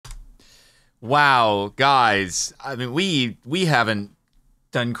Wow, guys. I mean, we haven't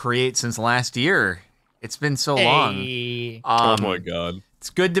done Create since last year. It's been so long. Hey. Oh my god. It's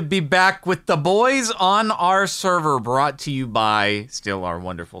good to be back with the boys on our server, brought to you by still our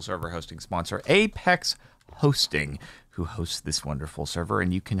wonderful server hosting sponsor, Apex Hosting, who hosts this wonderful server,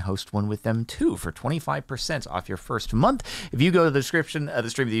 and you can host one with them too for 25% off your first month if you go to the description of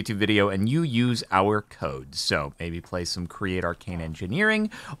the stream of the YouTube video and you use our code. So maybe play some Create Arcane Engineering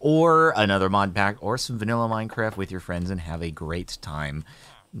or another mod pack or some vanilla Minecraft with your friends and have a great time.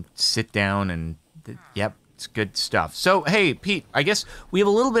 Sit down and yep. It's good stuff. So, hey, Pete, I guess we have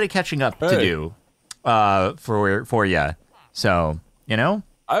a little bit of catching up to do for you. So, you know?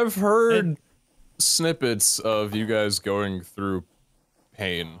 I've heard snippets of you guys going through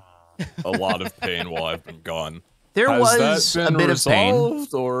pain. A lot of pain while I've been gone. There was a bit of pain.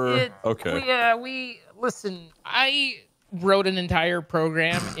 Or okay. Listen, I wrote an entire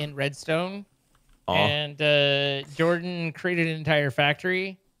program in Redstone, and Jordan created an entire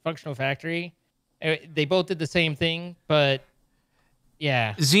factory, functional factory. They both did the same thing, but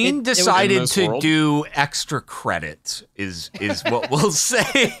yeah. Zine decided to do extra credit, is what we'll say.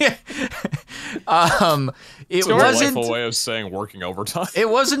 It wasn't a way of saying working overtime. It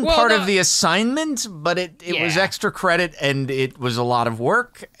wasn't part of the assignment, but it was extra credit, and it was a lot of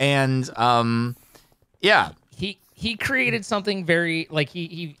work, and yeah. He created something very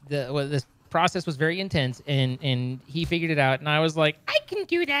this process was very intense, and he figured it out, and I was like, I can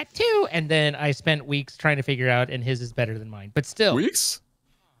do that too. And then I spent weeks trying to figure out, and his is better than mine, but still. Weeks?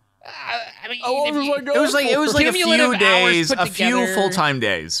 I mean, it was like a few days, a few full-time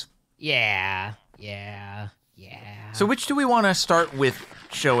days. Yeah. So which do we want to start with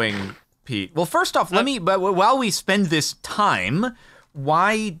showing, Pete? Well, first off, but while we spend this time,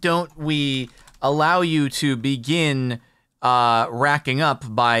 why don't we allow you to begin racking up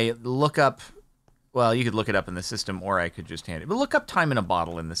by well, you could look it up in the system, or I could just hand it. But look up time in a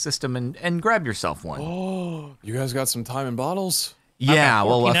bottle in the system and grab yourself one. Oh, you guys got some time in bottles? Yeah,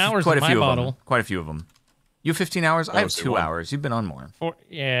 well, quite a few of them. Quite a few of them. You have 15 hours? I have 2 hours. You've been on more.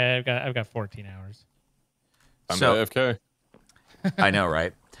 I've got 14 hours. I'm AFK. I know,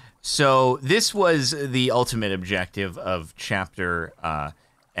 right? So this was the ultimate objective of chapter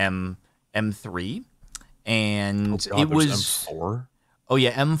M3. And it was M4. Oh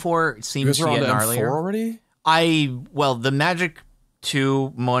yeah, M4 seems to get gnarlier. M4 already? The Magic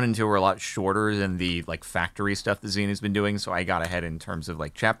 1 and 2 were a lot shorter than the factory stuff that Zine has been doing, so I got ahead in terms of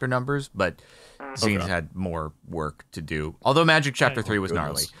chapter numbers, but Zine's had more work to do. Although Magic Chapter 3 was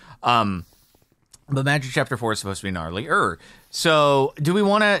gnarly. But Magic Chapter 4 is supposed to be gnarlier. So do we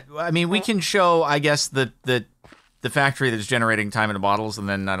want to? I mean, we can show, I guess, the factory that's generating time in the bottles, and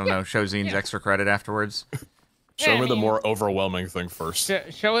then, I don't know, show Zine's extra credit afterwards. Show me the more overwhelming thing first.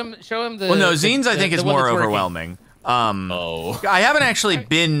 Show him the... Well, no, Zine's, I think, is more overwhelming. I haven't actually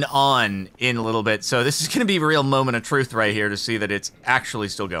been on in a little bit, so this is going to be a real moment of truth right here to see that it's actually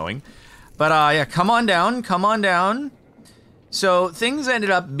still going. But, yeah, come on down. So, things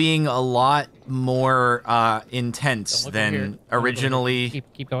ended up being a lot more intense than originally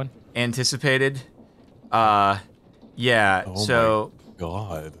keep going. anticipated. Yeah, oh my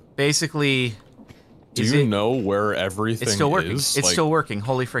God. Basically... Do you know where everything is? It's still working. It's still working.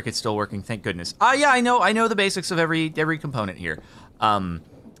 Holy frick, it's still working. Thank goodness. Yeah, I know the basics of every component here.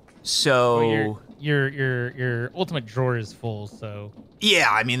 So your ultimate drawer is full, so yeah,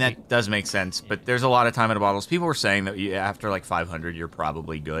 I mean that does make sense, but there's a lot of time in the bottles. People were saying that after 500 you're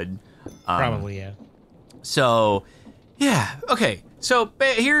probably good. Probably, yeah. So, yeah, okay. So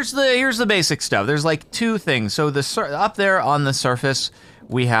here's the basic stuff. There's two things. So up there on the surface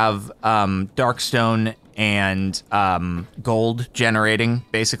we have darkstone and gold generating,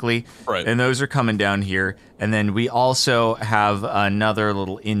 basically. Right. And those are coming down here. And then we also have another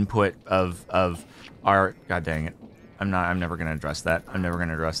little input of our... God dang it. I'm never going to address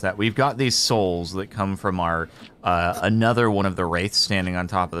that. We've got these souls that come from our... another one of the wraiths standing on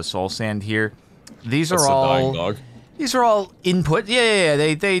top of the soul sand here. These are all... Dying dog. These are all input. Yeah.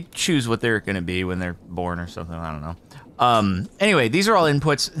 They choose what they're going to be when they're born or something. I don't know. Anyway, these are all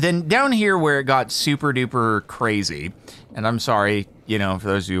inputs. Then down here where it got super duper crazy, and I'm sorry, for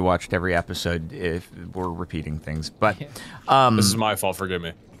those of you who watched every episode if we're repeating things, but this is my fault, forgive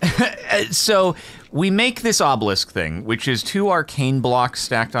me. So we make this obelisk thing, which is 2 arcane blocks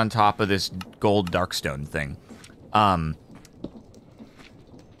stacked on top of this gold darkstone thing. What are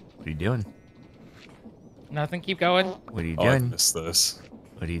you doing? Nothing, keep going. What are you I doing? missed this.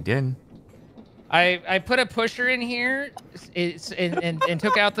 What are you doing? I put a pusher in here, and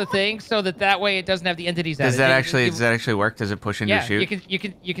took out the thing so that way it doesn't have the entities. Does that actually work? Does it push into yeah, shoot?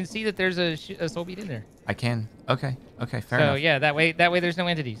 you can see that there's a soul bead in there. I can. Okay, fair enough. So yeah, that way there's no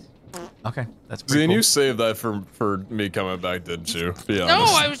entities. Okay, that's pretty Zine, cool. you saved that for me coming back, didn't you? Be honest. No,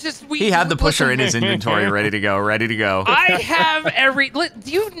 I was just He had the pusher in his inventory, ready to go. I have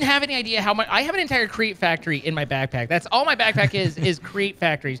do you have any idea how much? I have an entire Create factory in my backpack. That's all my backpack is Create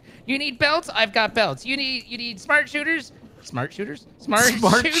factories. You need belts? I've got belts. You need smart shooters? Smart shooters? Smart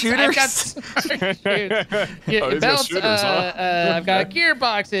shooters? I've got smart shooters. Belts. Shooters, huh? I've got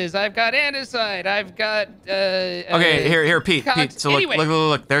gearboxes. I've got andesite. I've got. Okay, here, Pete. So anyway.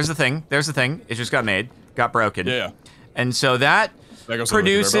 look. There's the thing. It just got made, got broken. Yeah. And so that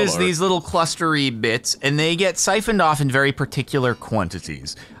produces these little clustery bits, and they get siphoned off in very particular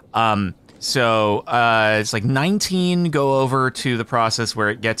quantities. So it's like 19 go over to the process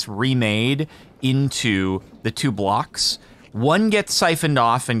where it gets remade into the 2 blocks. 1 gets siphoned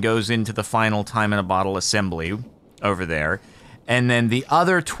off and goes into the final time in a bottle assembly over there. And then the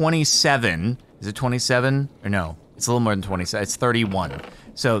other 27, is it 27? Or no, it's a little more than 27, it's 31.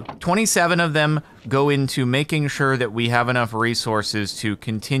 So 27 of them go into making sure that we have enough resources to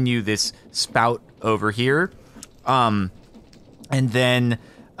continue this spout over here. And then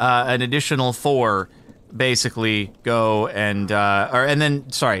an additional 4 basically go and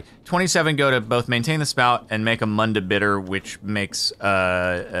 27 go to both maintain the spout and make a Munda bitter, which makes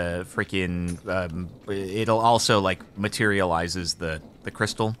it'll also like materializes the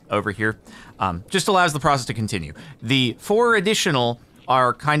crystal over here. Just allows the process to continue. The 4 additional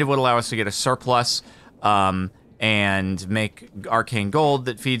are kind of what allow us to get a surplus and make arcane gold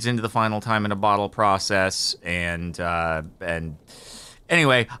that feeds into the final time in a bottle process and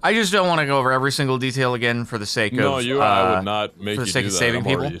anyway, I just don't want to go over every single detail again for the sake of I would not make for the you sake do of that. saving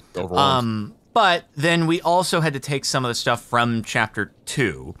I'm people. But then we also had to take some of the stuff from chapter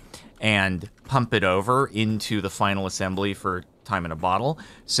 2 and pump it over into the final assembly for time in a bottle.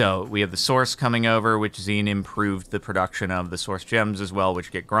 So we have the source coming over, which Zine improved the production of the source gems as well, which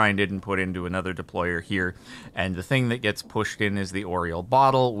get grinded and put into another deployer here. And the thing that gets pushed in is the Oriole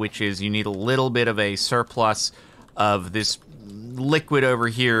bottle, which is you need a little bit of a surplus of this liquid over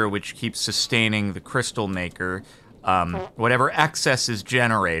here, which keeps sustaining the crystal maker. Whatever excess is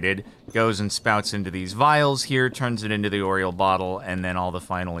generated goes and spouts into these vials here, turns it into the Oriole bottle, and then all the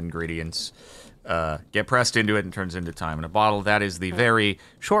final ingredients get pressed into it and turns into time in a bottle. That is the very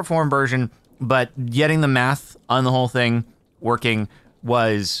short form version, but getting the math on the whole thing working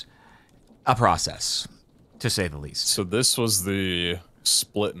was a process, to say the least. So this was the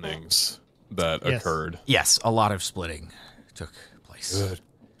splitnings that occurred. Yes, a lot of splitting took place.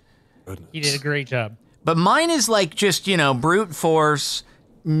 Goodness. You did a great job. But mine is like just, brute force.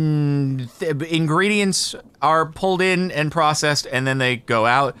 Ingredients are pulled in and processed, and then they go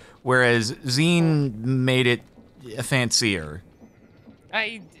out, whereas Zine made it fancier.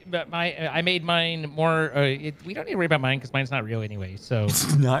 I made mine more. We don't need to worry about mine because mine's not real anyway. So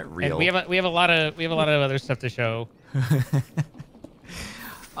It's not real. and we have a lot of other stuff to show.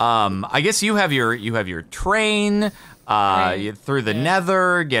 I guess you have your train. Through the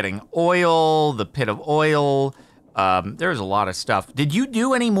nether, getting oil, the pit of oil. There's a lot of stuff. Did you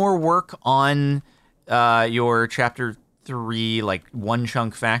do any more work on your chapter 3, like one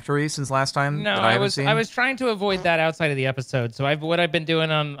chunk factory since last time? No, that I was trying to avoid that outside of the episode. So what I've been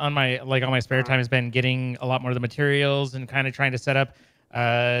doing on my spare time has been getting a lot more of the materials and kind of trying to set up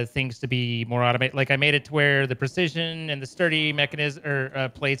things to be more automated. Like I made it to where the precision and the sturdy mechanism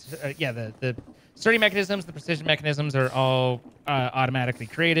plates, the sturdy mechanisms, the precision mechanisms are all automatically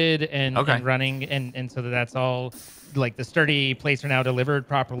created and running, and so that's all like the sturdy plates are now delivered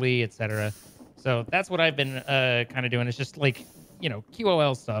properly, etc. So that's what I've been kind of doing. It's just like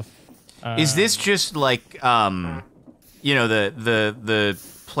QOL stuff. Is this just like the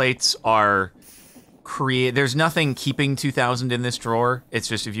plates are there's nothing keeping 2,000 in this drawer. It's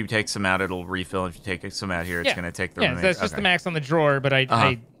just if you take some out, it'll refill. If you take some out here, it's going to take the remaining. That's just the max on the drawer, but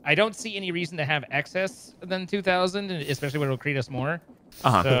I don't see any reason to have excess than 2,000, especially when it'll create us more.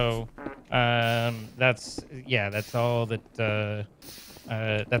 So that's all that.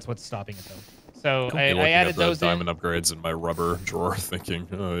 That's what's stopping it though. So I added those diamond upgrades in my rubber drawer, thinking,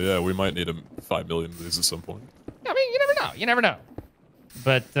 oh yeah, we might need 5 million of these at some point. I mean, you never know.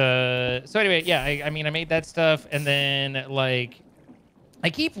 But so anyway, I made that stuff, and then like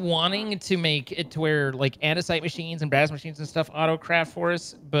I keep wanting to make it to where like andesite machines and brass machines and stuff auto craft for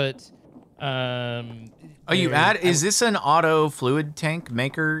us, but is this an auto fluid tank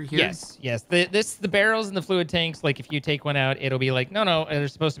maker here? Yes. The barrels and the fluid tanks, like if you take one out, it'll be like no,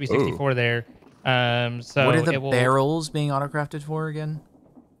 there's supposed to be 64 there. So what are the it will, barrels being autocrafted for again?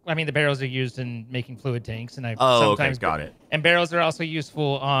 I mean, the barrels are used in making fluid tanks, and I Oh, sometimes okay, got it. And barrels are also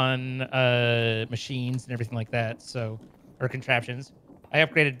useful on machines and everything like that. So, or contraptions. I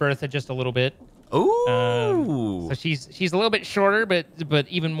upgraded Bertha just a little bit. Ooh. So she's a little bit shorter, but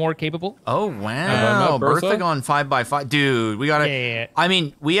even more capable. Oh wow, Bertha gone 5x5, dude. We gotta. Yeah. I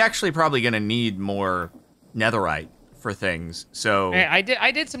mean, we actually probably gonna need more netherite for things. So I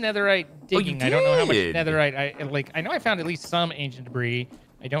did some netherite digging. you I don't know how much did? netherite I know I found at least some ancient debris.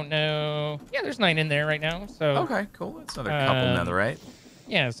 I don't know. Yeah, there's 9 in there right now. So okay, cool. That's another couple netherite.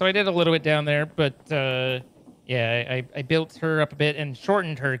 Yeah, so I did a little bit down there, but yeah, I built her up a bit and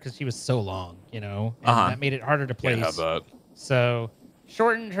shortened her because she was so long, and that made it harder to place. Can't have that. So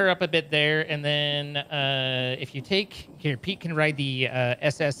shortened her up a bit there, and then if you take here, Pete can ride the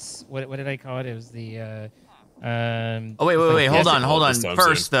SS. What did I call it? It was the. Oh wait, hold on.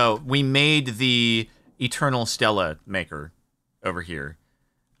 First though, we made the Eternal Stella maker over here.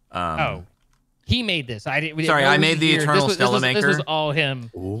 He made this. I made the Eternal Stella maker. This was all him.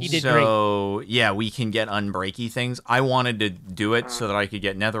 Ooh. He did great. So yeah, we can get unbreaky things. I wanted to do it so that I could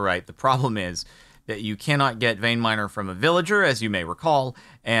get netherite. The problem is that you cannot get vein miner from a villager, as you may recall,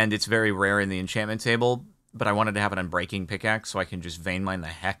 and it's very rare in the enchantment table. But I wanted to have an unbreaking pickaxe so I can just vein mine the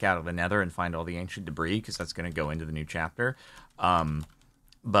heck out of the nether and find all the ancient debris, because that's going to go into the new chapter.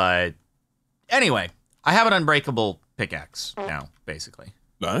 But anyway, I have an unbreakable pickaxe now, basically.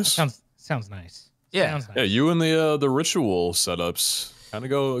 Nice. Sounds nice. Yeah. Sounds nice. Yeah, you and the ritual setups kind of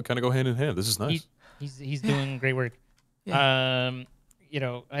go hand in hand. This is nice. He's doing great work. Yeah.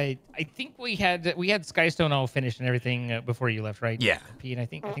 I think we had Skystone all finished and everything before you left, right? Yeah. Pete, I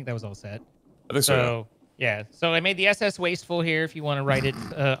think that was all set. I think so. Yeah. So I made the SS Wasteful here. If you want to write it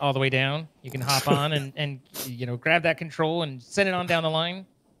all the way down, you can hop on and grab that control and send it on down the line.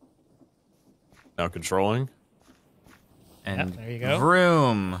 Now controlling. And there you go.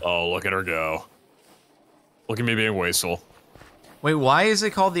 Vroom. Oh, look at her go. Look at me being wasteful. Wait, why is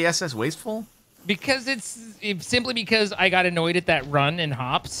it called the SS Wasteful? Because it's simply because I got annoyed at that run and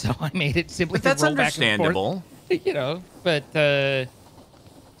hop, so I made it simply But that's roll back and understandable. forth. But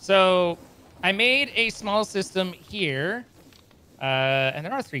so I made a small system here, and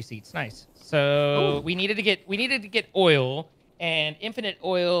there are 3 seats. Nice. So we needed to get oil, and infinite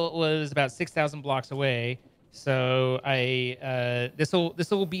oil was about 6,000 blocks away. So this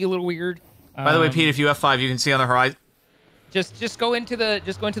will be a little weird. By the way, Pete, if you F5, you can see on the horizon. Just go into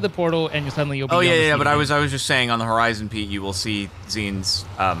the portal, and you'll be. Oh yeah. But I was just saying on the horizon, Pete, you will see Zine's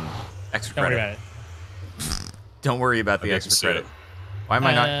extra Don't credit. worry about it. Don't worry about the extra credit. Why am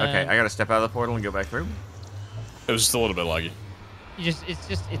I not? Okay, I gotta step out of the portal and go back through. It was just a little bit laggy. It's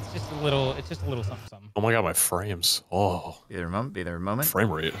just a little something. Oh my god, my frames. Oh. Be there a moment. Frame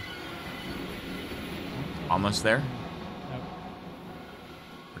rate. Almost there. Nope.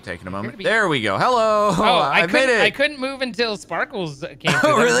 We're taking a moment. There we go. Hello. Oh, I made it. I couldn't move until Sparkles came through.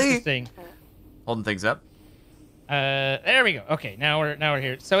 Oh, really? Interesting. Holding things up. There we go. Okay, now we're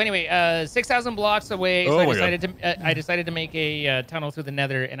here. So anyway, 6,000 blocks away. So I decided to make a tunnel through the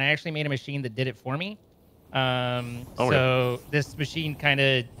Nether, and I actually made a machine that did it for me. So this machine kind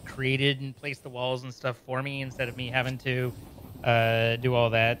of created and placed the walls and stuff for me instead of me having to do all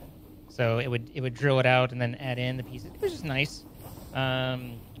that. So it would drill it out and then add in the pieces. It was just nice.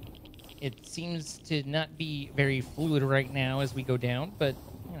 It seems to not be very fluid right now as we go down, but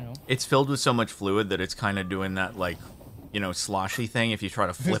it's filled with so much fluid that it's kind of doing that sloshy thing. If you try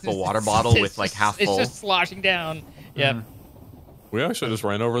to flip a water bottle with half full, it's just sloshing down. Yep. We actually just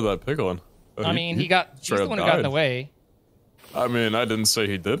ran over that piglin. I mean, he's the one who got in the way. I mean, I didn't say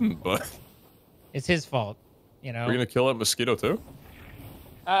he didn't, but it's his fault. We're gonna kill that mosquito too.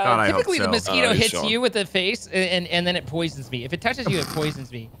 God, typically, I hope so. the mosquito hits you with the face, and then it poisons me. If it touches you, it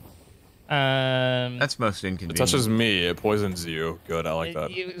poisons me. That's most inconvenient. It touches me, it poisons you. Good, I like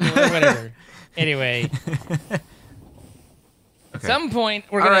that. Whatever. Anyway, at some point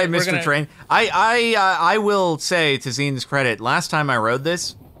we're gonna. All right, Mr. Train. I will say to Zine's credit, last time I rode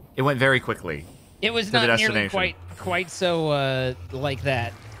this, it went very quickly. It was not nearly quite so like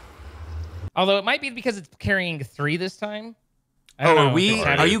that. Although it might be because it's carrying 3 this time. Are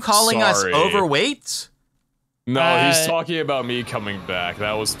you calling us overweight? No, he's talking about me coming back.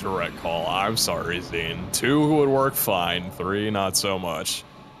 That was a direct call. I'm sorry, Zine. 2 would work fine. 3, not so much.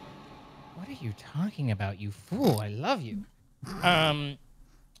 What are you talking about, you fool? I love you.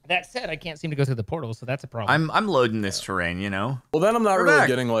 That said, I can't seem to go through the portal, so that's a problem. I'm loading this terrain, Well, then I'm not really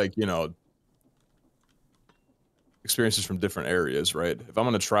getting experiences from different areas, right? If I'm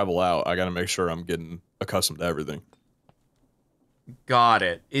gonna travel out, I gotta make sure I'm getting accustomed to everything. Got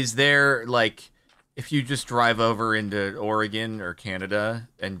it. Is there, like, if you just drive over into Oregon or Canada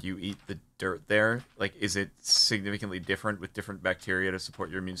and you eat the dirt there, like, is it significantly different with different bacteria to support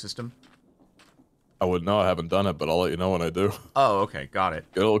your immune system? I would know. I haven't done it, but I'll let you know when I do. Oh, okay. Got it.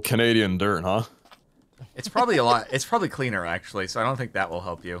 Good old Canadian dirt, huh? It's probably a lot. It's probably cleaner, actually, so I don't think that will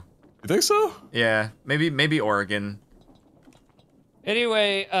help you. You think so? Yeah. Maybe Oregon.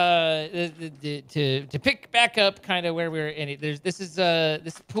 Anyway, to pick back up kind of where we were in it,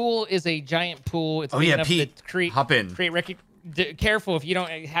 this pool is a giant pool. It's Oh big yeah, enough Pete, to create, hop in. Careful if you don't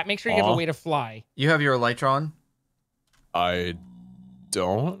make sure you have a way to fly. You have your Elytron? I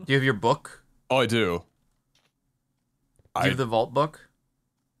don't. Do you have your book? Oh, I do. Do you have the vault book?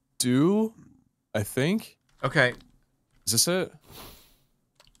 Do I think? Okay. Is this it?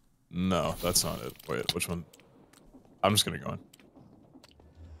 No, that's not it. Wait, which one? I'm just gonna go in.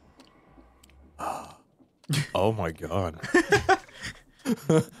 Oh my god.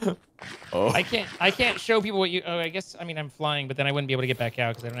 Oh. I can't show people what you. Oh, I guess I mean I'm flying, but then I wouldn't be able to get back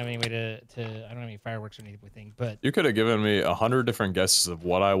out because I don't have any way to. I don't have any fireworks or anything. But You could have given me 100 different guesses of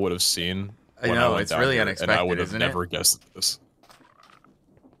what I would have seen. I when know, went it's down really here, unexpected, and I would have isn't it? never guessed this.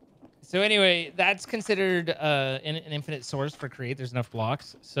 so anyway, that's considered an infinite source for Create. There's enough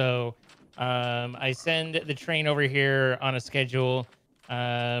blocks. So I send the train over here on a schedule,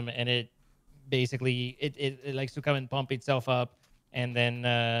 and it basically it likes to come and pump itself up, and then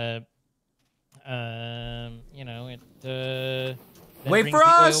you know it. Then Wait brings for the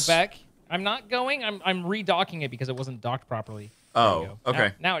us! Oil back. I'm not going. I'm redocking it because it wasn't docked properly. There Oh, you go.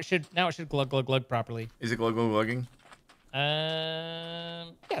 okay. Now it should glug glug glug properly. Is it glugging?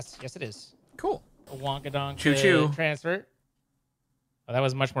 Yes, it is. Cool. A wonkadonk Choo choo. transfer. Oh, that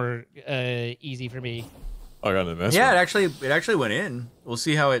was much more easy for me. I got an advanced Yeah, one. it actually went in. We'll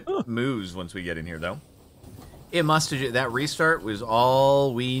see how it moves once we get in here, though. It must have. That restart was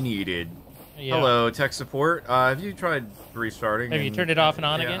all we needed. Yeah. Hello, tech support. Have you tried restarting? Have you turned it off and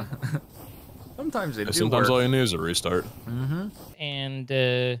on again? Sometimes they do Sometimes work. all you need is a restart. Mm-hmm. And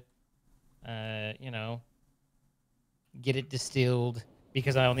you know, get it distilled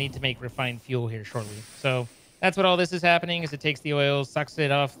because I'll need to make refined fuel here shortly. So that's what all this is happening. Is it takes the oil, sucks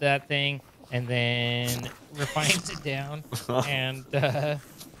it off that thing, and then refines it down, and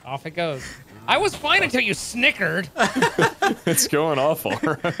off it goes. I was fine until you snickered. It's going off all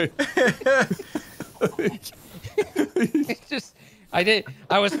right. It's just, I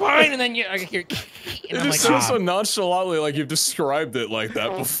was fine, and then I hear, and It I'm like, just sounds so nonchalantly like you've described it like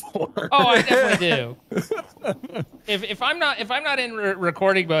that before. oh, I definitely do. If I'm not in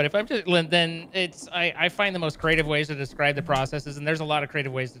recording mode, if I'm just then it's I find the most creative ways to describe the processes, and there's a lot of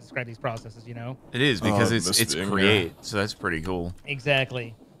creative ways to describe these processes. You know. It is because Oh, it's this thing, Create, so that's pretty cool.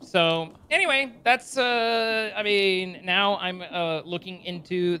 Exactly. So anyway, that's I mean, now I'm looking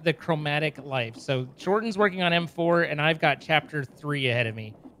into the chromatic life. So Jordan's working on M4, and I've got chapter 3 ahead of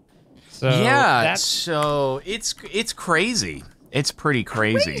me. So Yeah, so it's crazy. It's pretty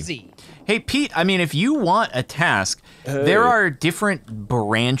crazy. Hey, Pete, I mean, if you want a task, there are different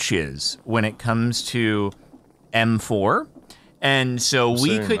branches when it comes to M4. And so we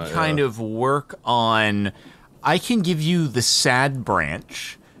saying could that, kind yeah. of work on, I can give you the sad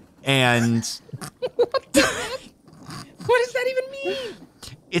branch. And What does that even mean?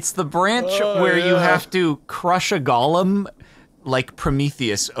 it's the branch Oh, where you yeah. have to crush a golem like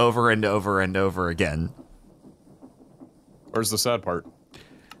Prometheus over and over and over again. Where's the sad part?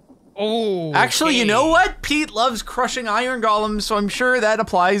 Oh, Actually, you know what? Pete loves crushing iron golems, so I'm sure that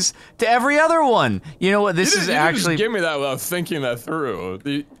applies to every other one. You know what? This is You didn't actually... just give me that without thinking that through.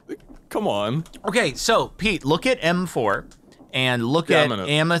 Come on. Okay, so, Pete, look at M4 and look Yeah, at I'm in it.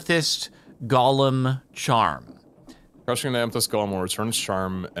 Amethyst Golem Charm. Crushing an amethyst golem will return its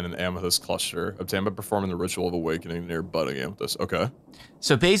charm and an amethyst cluster, obtained by performing the ritual of awakening near budding amethyst. Okay.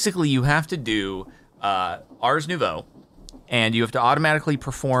 So basically, you have to do Ars Nouveau, and you have to automatically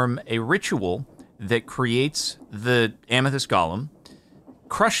perform a ritual that creates the Amethyst Golem,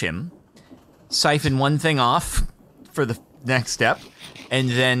 crush him, siphon one thing off for the next step, and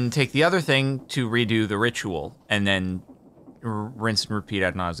then take the other thing to redo the ritual, and then rinse and repeat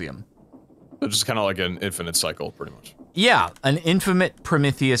ad nauseum. It's just kind of like an infinite cycle, pretty much. Yeah, an infinite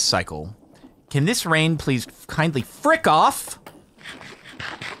Prometheus cycle. Can this rain please kindly frick off?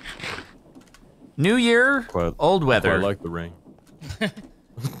 New year, Quite- old I weather. like the ring.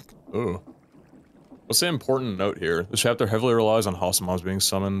 Ooh. What's the important note here? The chapter heavily relies on house mobs being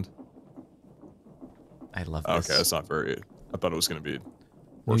summoned. I love this. Okay, that's not very... I thought it was going to be... New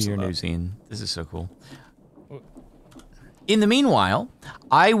worse year, than new that. zine. This is so cool. In the meanwhile,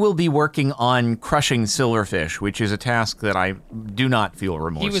 I will be working on crushing silverfish, which is a task that I do not feel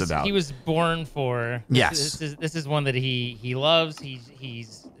remorse about. He was born for. Yes. This is one that he loves.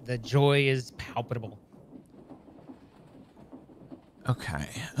 He's the joy is palpable. Okay.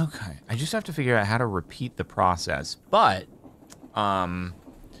 I just have to figure out how to repeat the process. But,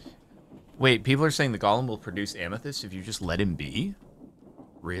 wait, people are saying the golem will produce amethyst if you just let him be?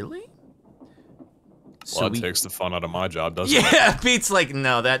 Really? Well, that takes the fun out of my job, doesn't it? Yeah, Pete's like,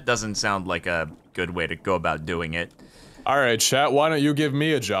 no, that doesn't sound like a good way to go about doing it. All right, chat, why don't you give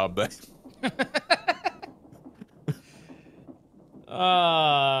me a job then?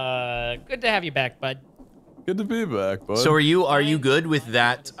 Good to have you back, bud. Good to be back, bud. So are you good with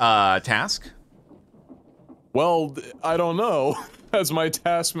that task? Well, I don't know. Has my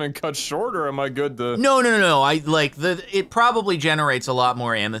task been cut short, or am I good to... No. It probably generates a lot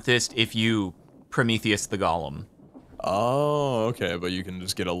more amethyst if you Prometheus the golem. Oh, okay, but you can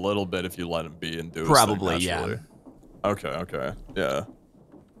just get a little bit if you let him be and do Probably, his thing naturally. yeah. Okay, yeah.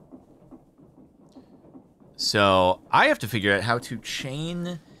 So I have to figure out how to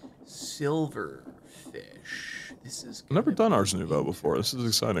chain silverfish. This is I've never done Ars Nouveau before. This is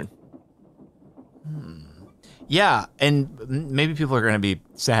exciting. Yeah, and maybe people are going to be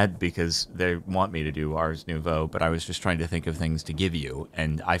sad because they want me to do Ars Nouveau, but I was just trying to think of things to give you,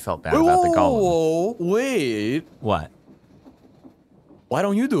 and I felt bad about the golem. Whoa, wait. What? Why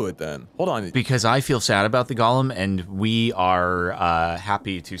don't you do it then? Hold on. Because I feel sad about the golem, and we are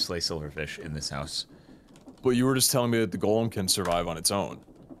happy to slay silverfish in this house. But you were just telling me that the golem can survive on its own.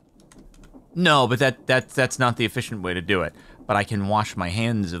 No, but that's not the efficient way to do it. But I can wash my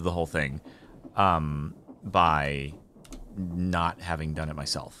hands of the whole thing. By not having done it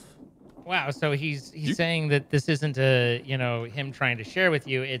myself. Wow, so he's saying that this isn't him trying to share with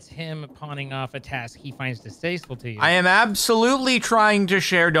you, it's him pawning off a task he finds distasteful to you. I am absolutely trying to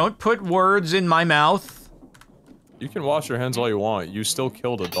share. Don't put words in my mouth. You can wash your hands all you want. You still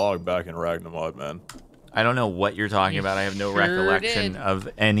killed a dog back in Ragnamod, man. I don't know what you're talking about. I have no recollection of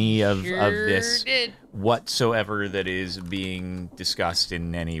any of this whatsoever that is being discussed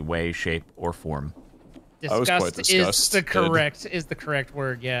in any way, shape, or form. Disgust is the correct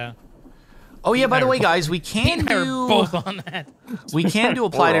word, yeah. Oh yeah, by the way, guys, we can do both on that. We can do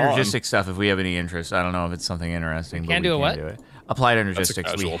applied energistics stuff if we have any interest. I don't know if it's something interesting, but we can do it. Applied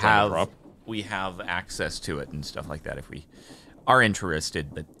energistics, we have access to it and stuff like that if we are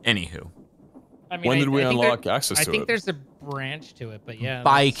interested. But anywho, I mean, when did we unlock access to it? I think there's a branch to it, but yeah.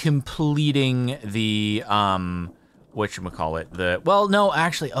 By completing the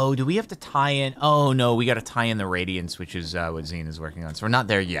whatchamacallit, do we have to tie in? Oh no, we got to tie in the radiance, which is what Zine is working on. So we're not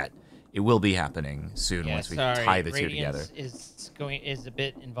there yet. It will be happening soon once we tie the two together. Is a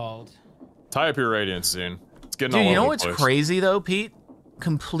bit involved. Tie up your radiance, Zine. It's getting Dude, all you know over what's the place. crazy though, Pete?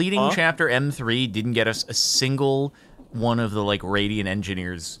 Completing chapter M3 didn't get us a single one of the radiant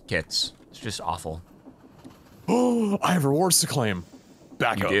engineers kits. It's just awful. Oh, I have rewards to claim.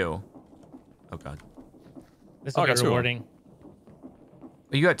 Back up. You do. Oh god. This will be rewarding.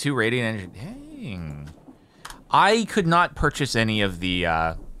 You got 2 radiant engineers. Dang. I could not purchase any of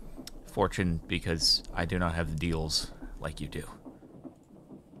the fortune because I do not have the deals like you do.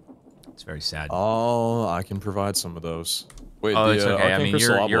 It's very sad. Oh, I can provide some of those. Wait, it's okay. I mean,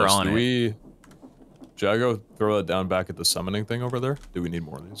 you're on it. Should I go throw that down back at the summoning thing over there? Do we need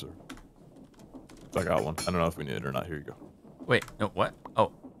more of these? Or... I got one. I don't know if we need it or not. Here you go. Wait, no, what?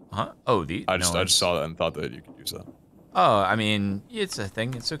 Oh, huh? Oh, I just saw that and thought that you could use that. Oh, I mean, it's a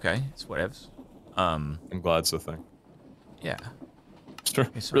thing. It's okay. It's whatevs. I'm glad it's a thing. Yeah.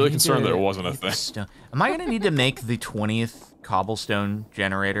 Okay, so really concerned that it wasn't a thing. Am I gonna need to make the 20th cobblestone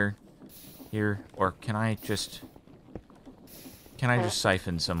generator here, or can I just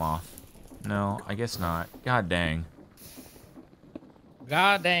siphon some off? No, I guess not. God dang.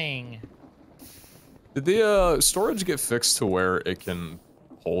 God dang. Did the storage get fixed to where it can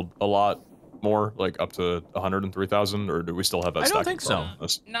hold a lot more, like up to 103,000, or do we still have that? I don't think so.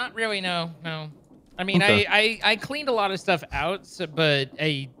 Not really. No. I mean, okay. I cleaned a lot of stuff out, but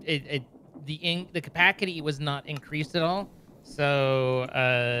the capacity was not increased at all. So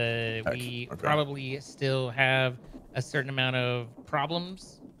we probably still have a certain amount of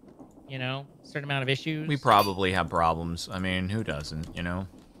problems. You know, a certain amount of issues. We probably have problems. I mean, who doesn't? You know.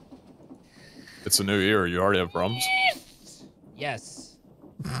 It's a new year. You already have problems? Yes.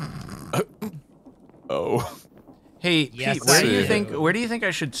 Oh. Hey, yes, Pete, where do you think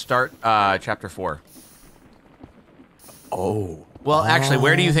I should start chapter 4? Oh. Well, actually,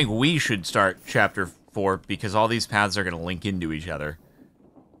 where do you think we should start chapter 4? Because all these paths are going to link into each other.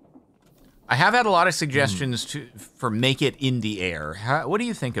 I have had a lot of suggestions for make it in the air. What do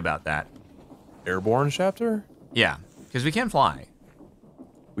you think about that? Airborne chapter? Yeah, because we can fly.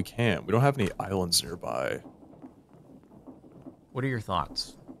 We can't. We don't have any islands nearby. What are your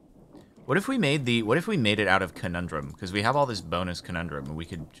thoughts? What if we made it out of conundrum? Because we have all this bonus conundrum, and we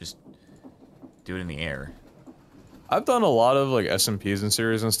could just do it in the air. I've done a lot of like SMPs and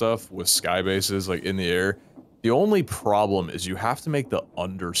series and stuff with sky bases like in the air. The only problem is you have to make the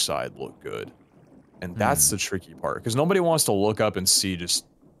underside look good, and that's the tricky part because nobody wants to look up and see just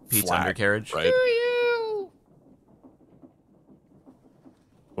Pete's flat, undercarriage. right?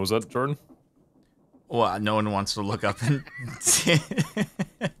 What was that, Jordan? Well, no one wants to look up and see.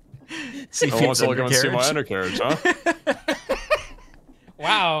 No one wants to look up and see my undercarriage, huh?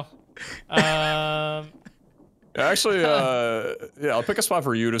 Wow. Actually, yeah, I'll pick a spot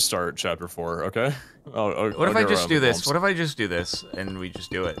for you to start chapter 4, okay? What if I just do this? What if I just do this and we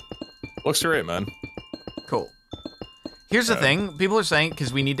just do it? Looks great, man. Cool. Here's the thing. People are saying,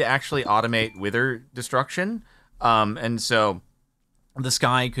 because we need to actually automate wither destruction, and so the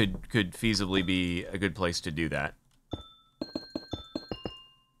sky could feasibly be a good place to do that.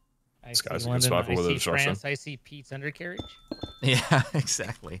 I Sky's see a good spot for London, wither I see destruction. France, I see Pete's undercarriage. Yeah,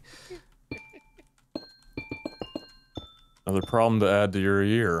 exactly. Another problem to add to your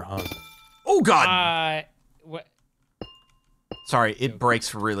year, huh? Oh, God! What? Sorry, it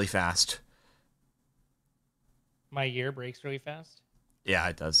breaks really fast. My year breaks really fast? Yeah,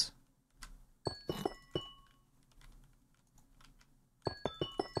 it does.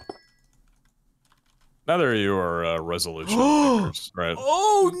 Neither of you are resolution makers, right?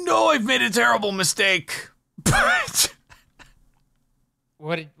 Oh, no, I've made a terrible mistake.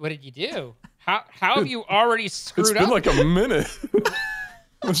 What did you do? How have you already screwed It's up? been like a minute.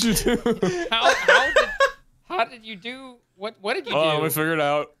 What'd you do? How did you do? What did you do? Oh, we figured it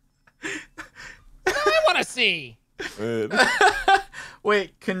out. I want to see.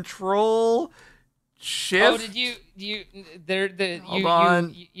 Wait, control, shift. Oh, did you Hold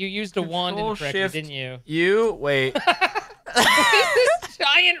on. You used a wand Control, incorrectly, shift, didn't you? You wait. What is this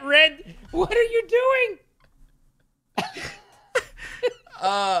giant red? What are you doing?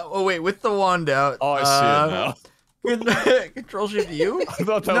 Oh wait, with the wand out. Oh, I see it now. Control shift U. I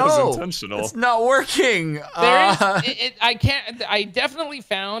thought that was intentional. It's not working. I can't. I definitely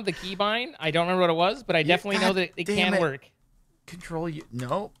found the keybind. I don't remember what it was, but I definitely know that it can work. Control U.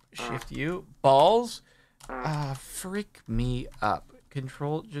 No. Shift U. Balls. Freak me up.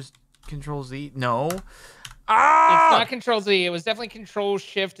 Control Z. No. It's not Control Z. It was definitely Control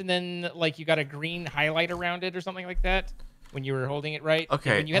Shift, and then like you got a green highlight around it or something like that when you were holding it right.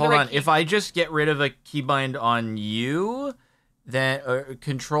 Okay, hold on. If I just get rid of a keybind on you, then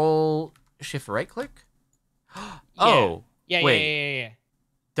Control Shift right click. Oh, yeah. wait. Yeah.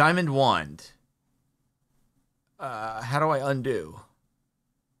 Diamond wand. How do I undo?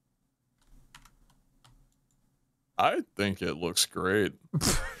 I think it looks great.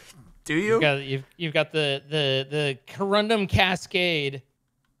 Do you? You've got the corundum cascade.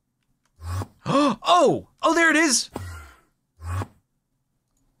 Oh, there it is.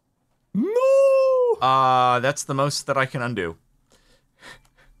 No. That's the most that I can undo.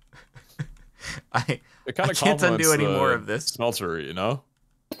 I can't undo any more of this. Smelter, you know?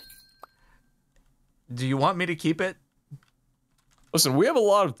 Do you want me to keep it? Listen, we have a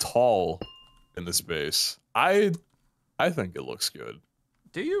lot of tall in this base. I think it looks good.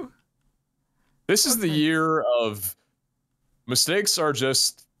 Do you? This is the year of mistakes are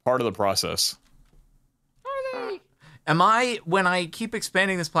just part of the process. Are they? Am I, when I keep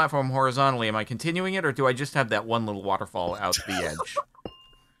expanding this platform horizontally, am I continuing it, or do I just have that one little waterfall out the edge?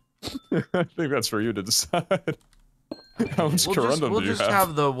 I think that's for you to decide. How much corundum do you have? We'll just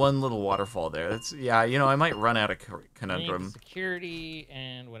have the one little waterfall there. That's, yeah, you know, I might run out of conundrum. Security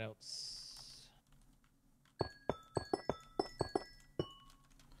and what else?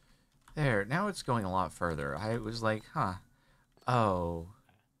 There, now it's going a lot further. I was like, huh. Oh,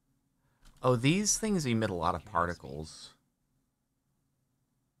 these things emit a lot of particles.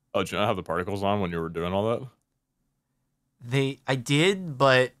 Oh, did you not have the particles on when you were doing all that? I did,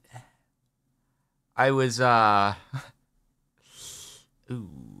 but I was,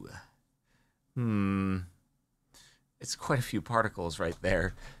 ooh. It's quite a few particles right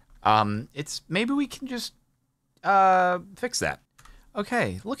there. Maybe we can just, fix that.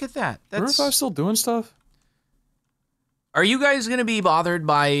 Okay, look at that. Remember if I was still doing stuff? Are you guys gonna be bothered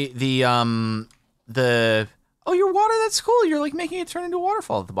by the oh, your water, that's cool. You're like making it turn into a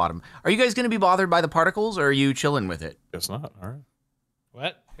waterfall at the bottom. Are you guys gonna be bothered by the particles, or are you chilling with it? Guess not, alright.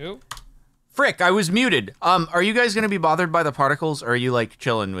 What? Who? Frick, I was muted. Are you guys gonna be bothered by the particles, or are you like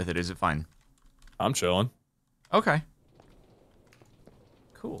chilling with it? Is it fine? I'm chilling. Okay.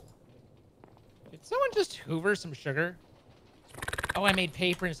 Cool. Did someone just hoover some sugar? Oh, I made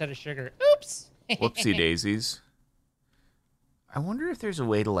paper instead of sugar. Oops. Whoopsie daisies. I wonder if there's a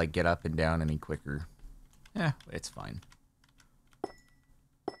way to like get up and down any quicker. Yeah, it's fine.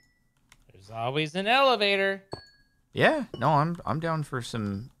 There's always an elevator. Yeah, no, I'm down for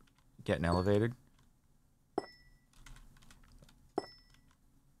some getting elevated.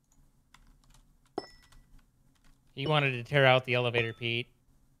 He wanted to tear out the elevator, Pete.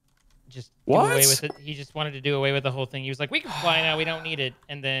 Just do What? away with it. He just wanted to do away with the whole thing. He was like, "We can fly now. We don't need it."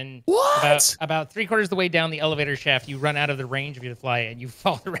 And then What? about 3/4 of the way down the elevator shaft, you run out of the range of you to fly, and you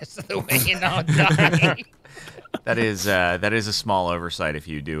fall the rest of the way and not die. That is a small oversight if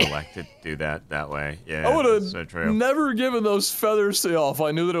you do elect to do that way. Yeah, I would have so true. never given those feathers to y'all if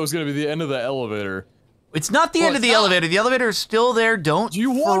I knew that it was going to be the end of the elevator. It's not the end of the elevator. The elevator is still there. Don't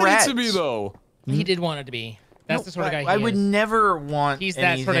You wanted fret. it to be, though. He did want it to be. That's the sort of guy he I would is. never want He's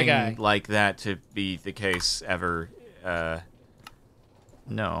that sort of anything guy. like that to be the case ever. No.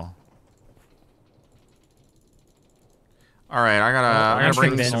 All right, I gotta I'm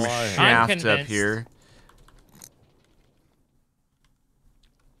bring convinced. some I'm shaft up convinced. here.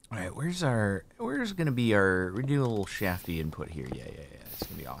 All right, where's gonna be our? We're doing a little shafty input here. Yeah. It's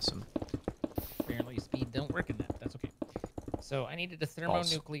gonna be awesome. Apparently, speed don't work in that. That's okay. So I needed a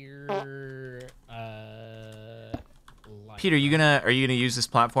thermonuclear. Light. Pete, are you gonna use this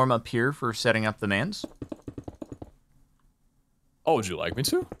platform up here for setting up the mans? Oh, would you like me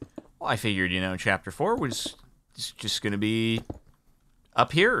to? Well, I figured chapter 4 was just gonna be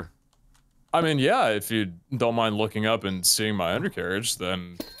up here. I mean, yeah, if you don't mind looking up and seeing my undercarriage,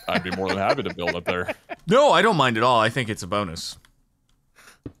 then I'd be more than happy to build up there. No, I don't mind at all. I think it's a bonus.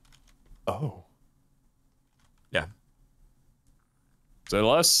 Oh. Yeah. Say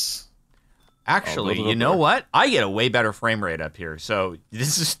less. Actually, build it you up know there. what? I get a way better frame rate up here, so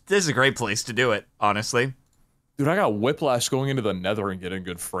this is a great place to do it, honestly. Dude, I got whiplash going into the nether and getting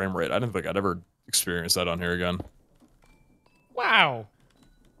good frame rate. I didn't think I'd ever experience that on here again. Wow.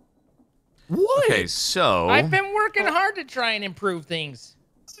 What? Okay, so I've been working hard to try and improve things.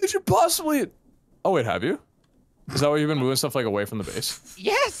 Did you possibly... Oh, wait, have you? Is that why you've been moving stuff, like, away from the base?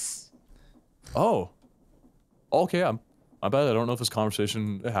 Yes. Oh. Okay, I bet I don't know if this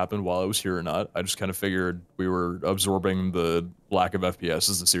conversation happened while I was here or not. I just kind of figured we were absorbing the lack of FPS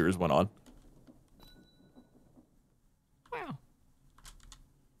as the series went on. Wow.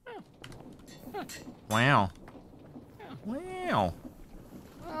 wow. Wow.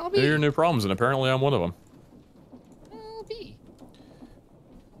 I'll They're your be. new problems, and apparently I'm one of them. I'll be.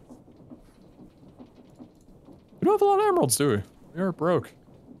 We don't have a lot of emeralds, do we? We are broke.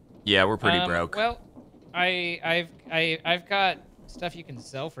 Yeah, we're pretty broke. Well, I've got stuff you can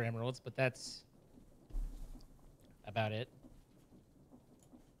sell for emeralds, but that's about it.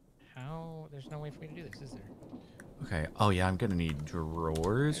 How? There's no way for me to do this, is there? Okay. Oh yeah, I'm gonna need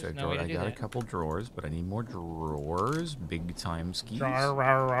drawers. There's no way to I do got a that. couple drawers, but I need more drawers. Big time skis.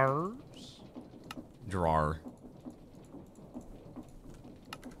 Drawers. Drawer.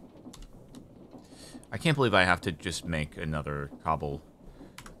 I can't believe I have to just make another cobble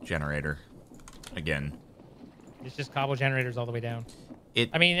generator again. It's just cobble generators all the way down.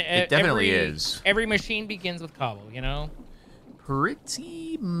 It I mean, it definitely every, is. Every machine begins with cobble, you know?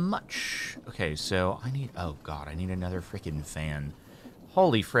 Pretty much. Okay, so I need... Oh, God, I need another freaking fan.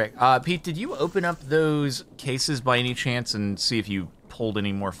 Holy frick. Pete, did you open up those cases by any chance and see if you pulled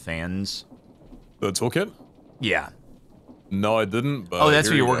any more fans? The toolkit? Yeah. No, I didn't, but... Oh, that's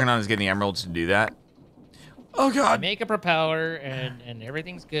here what you're you working go. on, is getting the emeralds to do that? Oh, God. Make a propeller, and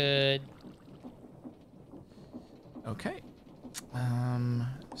everything's good. Okay.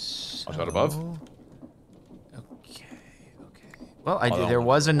 Watch out above. Okay. Well, don't there want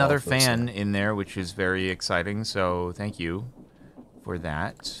was to another block this fan in there, which is very exciting, so thank you for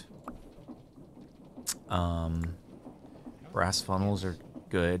that. Brass funnels are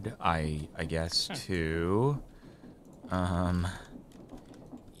good, I guess, too. Yeah,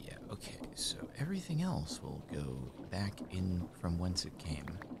 okay, so everything else will go back in from whence it came.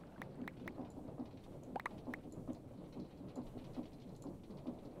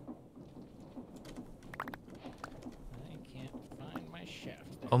 I can't find my shaft.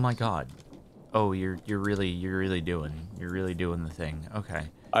 Oh my God! Oh, you're really doing the thing. Okay.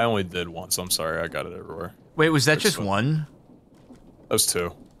 I only did once, I'm sorry, I got it everywhere. Wait, was that It's just fine. one? That was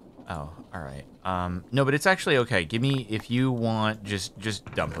two. Oh, all right. No, but it's actually okay. Give me, if you want, just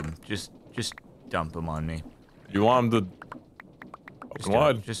dump them. Just dump them on me. You want him to... Just Open do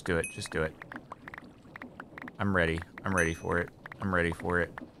wide. it. Just do it. Just do it. I'm ready. I'm ready for it. I'm ready for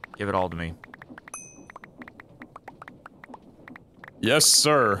it. Give it all to me. Yes,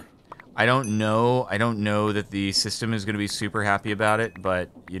 sir. I don't know. I don't know that the system is going to be super happy about it, but,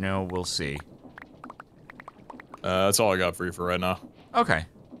 you know, we'll see. That's all I got for you for right now. Okay.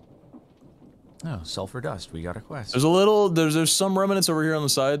 Oh, sulfur dust. We got a quest. There's a little, there's some remnants over here on the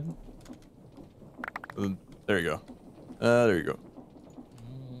side. There you go. There you go.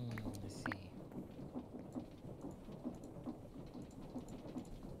 Let's see.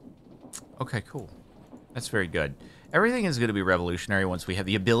 Okay, cool. That's very good. Everything is going to be revolutionary once we have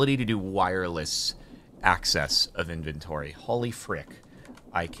the ability to do wireless access of inventory. Holy frick.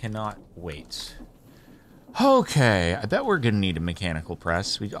 I cannot wait. Okay, I bet we're going to need a mechanical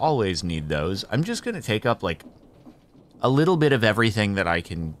press. We always need those. I'm just going to take up, like, a little bit of everything that I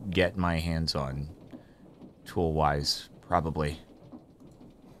can get my hands on, tool-wise, probably.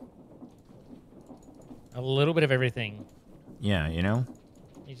 A little bit of everything. Yeah, you know?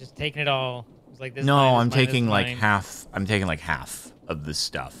 You're just taking it all. It's like this. No, mine, this I'm mine, taking, this like, mine. half. I'm taking, like, half of the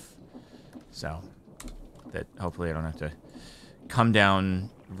stuff. So, that hopefully I don't have to come down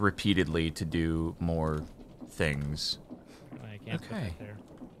repeatedly to do more things. I can't put that there.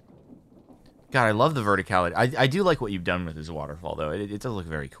 God, I love the verticality. I do like what you've done with this waterfall, though. It does look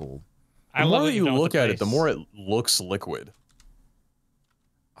very cool. The more that you look at it, the more it looks liquid.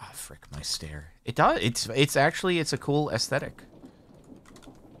 Oh, frick, my stare. It does. It's actually, it's a cool aesthetic.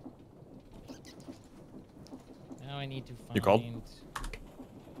 Now I need to find... You called?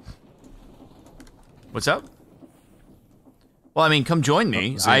 What's up? Well, I mean, come join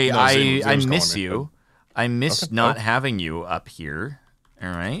me. I miss you. I miss not having you up here. All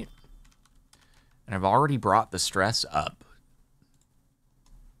right. And I've already brought the stress up.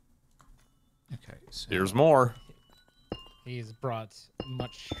 Okay. So. Here's more. He's brought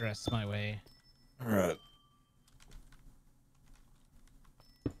much stress my way. All right.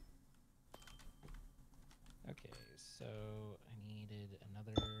 Okay, so I needed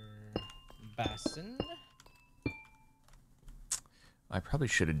another basin. I probably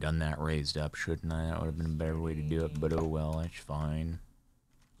should have done that raised up, shouldn't I? That would have been a better way to do it, but oh well, that's fine.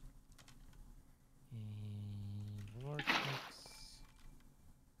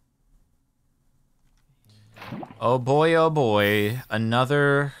 Oh boy,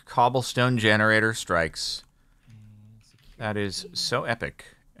 another cobblestone generator strikes. That is so epic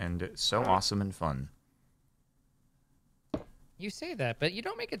and so awesome and fun. You say that, but you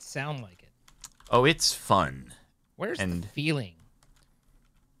don't make it sound like it. Oh, it's fun. Where's the feeling?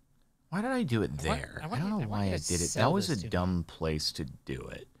 Why did I do it there? I don't know why I did it. That was a dumb place to do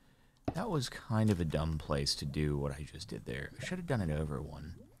it. That was kind of a dumb place to do what I just did there. I should have done it over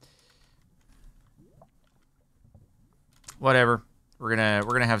one. Whatever. We're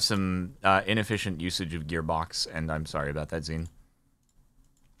gonna have some inefficient usage of gearbox, and I'm sorry about that, Zine.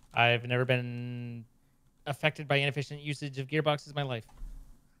 I've never been affected by inefficient usage of gearboxes in my life.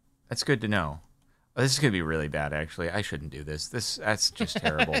 That's good to know. Oh, this is gonna be really bad, actually. I shouldn't do this. That's just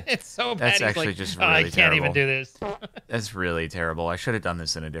terrible. It's so bad. That's actually like, just really I can't terrible. even do this. That's really terrible. I should have done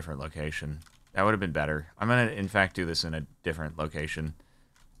this in a different location. That would have been better. I'm gonna, in fact, do this in a different location.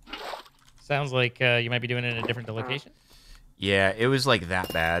 Sounds like you might be doing it in a different location. Yeah, it was like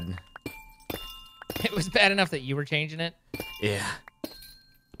that bad. It was bad enough that you were changing it. Yeah.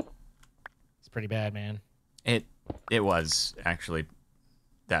 It's pretty bad, man. It was actually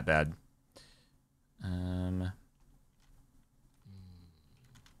that bad.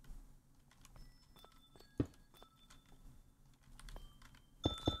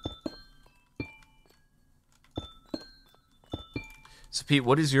 So Pete,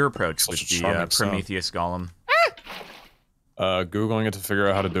 what is your approach with the Prometheus Golem? Googling it to figure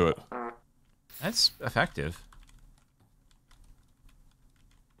out how to do it. That's effective.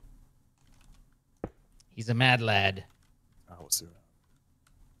 He's a mad lad. Let's see.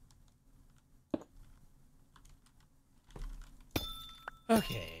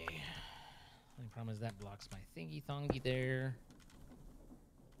 Okay. The problem is that blocks my thingy thongy there.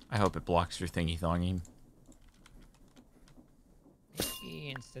 I hope it blocks your thingy thongy.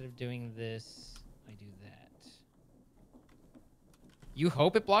 Maybe instead of doing this, I do that. You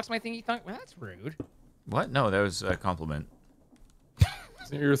hope it blocks my thingy thong? Well, that's rude. What? No, that was a compliment.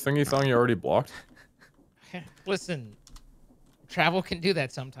 Isn't your thingy thongy already blocked? Listen, travel can do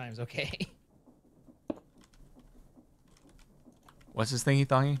that sometimes, okay? What's his thingy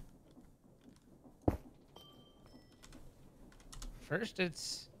thongy? First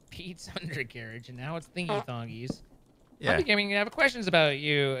it's Pete's undercarriage, and now it's thingy thongies. Yeah. I'm beginning to have questions about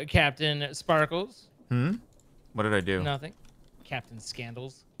you, Captain Sparkles. Hmm? What did I do? Nothing. Captain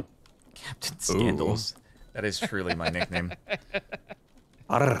Scandals. Captain Scandals. Ooh. That is truly my nickname.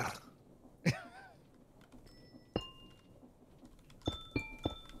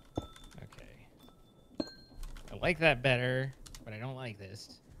 like that better, but I don't like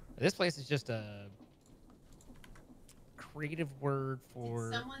this. This place is just a creative word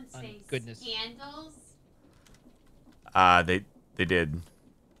for Did someone say goodness. scandals? They did.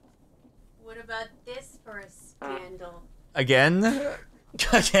 What about this for a scandal? Again?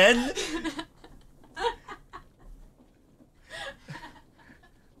 Again?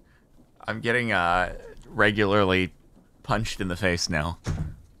 I'm getting regularly punched in the face now.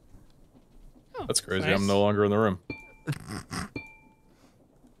 Oh, That's crazy. nice. I'm no longer in the room.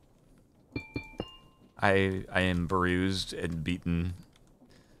 I am bruised and beaten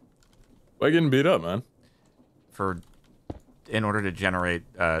Why getting beat up, man? in order to generate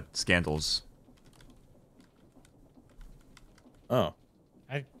scandals. Oh.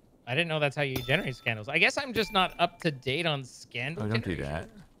 I didn't know that's how you generate scandals. I guess I'm just not up to date on scandal. Oh, don't do generation.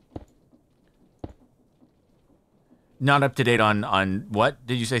 that. Not up to date on what?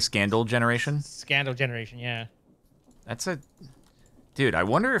 Did you say scandal generation? Scandal generation, yeah. That's a... Dude, I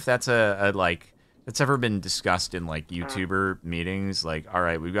wonder if that's a like... That's ever been discussed in, like, YouTuber meetings. Like, all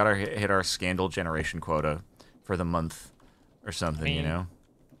right, we've got to hit our scandal generation quota for the month or something, you know?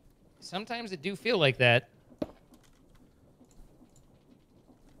 Sometimes it do feel like that.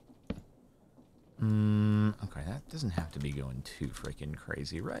 Okay, that doesn't have to be going too freaking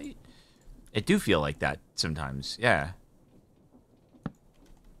crazy, right? It do feel like that sometimes, yeah.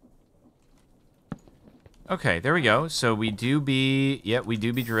 Okay, there we go. So we do be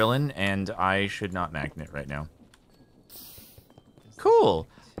drilling, and I should not magnet right now. Cool.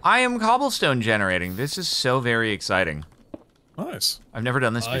 I am cobblestone generating. This is so very exciting. Nice. I've never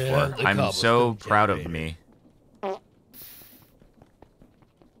done this I before. am the I'm so cobblestone proud of generator. me.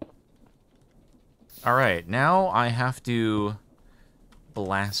 All right, now I have to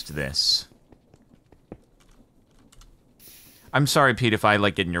blast this. I'm sorry, Pete, if I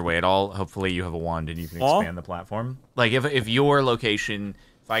like get in your way at all. Hopefully you have a wand and you can expand the platform. Like if your location,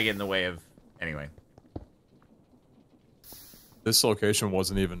 if I get in the way of, anyway. This location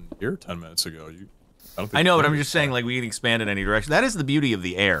wasn't even here 10 minutes ago. I know, but I'm just saying, like, we can expand in any direction. That is the beauty of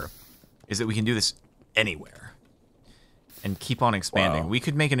the air, is that we can do this anywhere and keep on expanding. Wow. We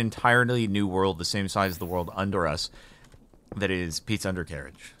could make an entirely new world the same size as the world under us that is Pete's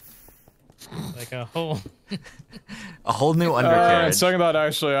undercarriage. Like a whole... A whole new undercarriage. Second thought,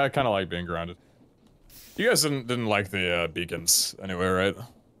 actually, I kind of like being grounded. You guys didn't like the beacons anyway, right?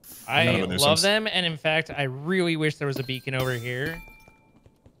 I Kind of a love nuisance. them, and in fact, I really wish there was a beacon over here.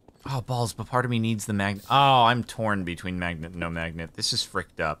 Oh, balls, but part of me needs the magnet. Oh, I'm torn between magnet and no magnet. This is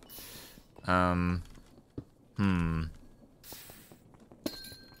fricked up. Do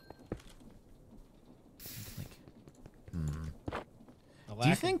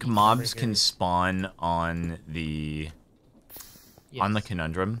you think mobs can spawn on the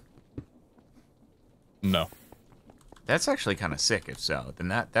conundrum? No. That's actually kind of sick, if so. Then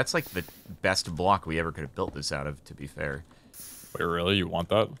that's like the best block we ever could have built this out of, to be fair. Wait, really? You want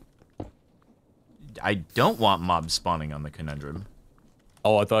that? I don't want mobs spawning on the conundrum.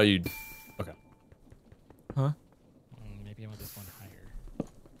 Oh, I thought you'd... Okay. Huh? Maybe I want this one higher.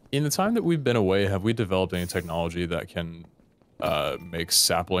 In the time that we've been away, have we developed any technology that can make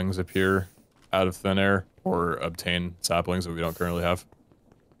saplings appear out of thin air or obtain saplings that we don't currently have?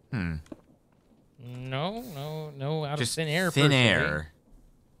 No, out Just of thin air. Thin per se. air.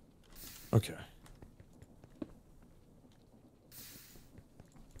 Okay.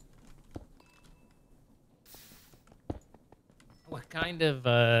 What kind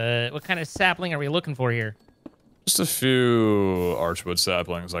of sapling are we looking for here? Just a few archwood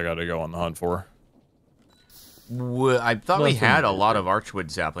saplings I gotta go on the hunt for. I thought we Nothing had a major. lot of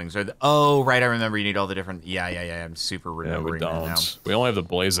archwood saplings. Oh, right, I remember you need all the different... Yeah, I'm super Yeah, we remembering that now. don't. We only have the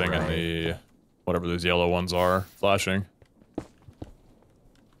blazing and Right. the... whatever those yellow ones are, flashing.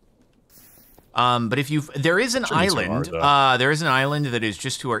 But if you... There is an Shouldn't be too island. hard, There is an island that is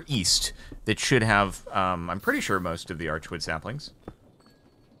just to our east that should have, I'm pretty sure, most of the archwood saplings.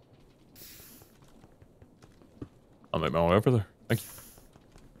 I'll make my way over there. Thank you.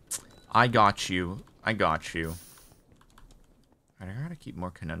 I got you. I got you. Alright, I gotta keep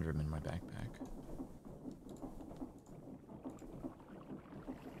more conundrum in my backpack.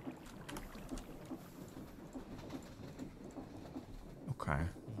 Okay.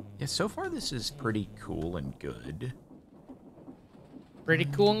 Yeah, so far this is pretty cool and good. Pretty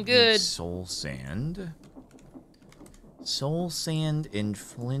cool and good. Soul sand. Soul sand and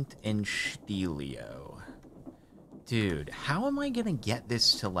flint and stelio. Dude, how am I gonna get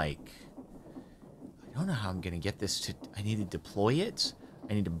this to, like... I don't know how I'm gonna get this to... I need to deploy it.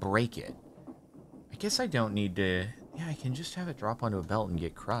 I need to break it. I guess I don't need to... Yeah, I can just have it drop onto a belt and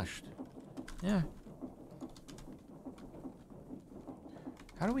get crushed. Yeah.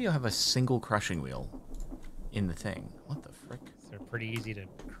 How do we have a single crushing wheel in the thing? What the frick? They're pretty easy to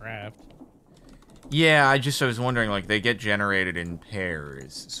craft. Yeah, I was wondering, like, they get generated in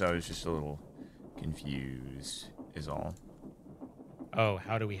pairs, so I was just a little confused, is all. Oh,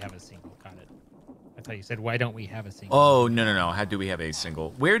 how do we have a single? Got it. I thought you said, why don't we have a single? Oh, no. How do we have a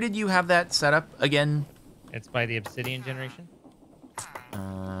single? Where did you have that set up again? It's by the obsidian generation.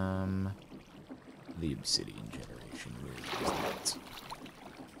 The obsidian generation. Where is that?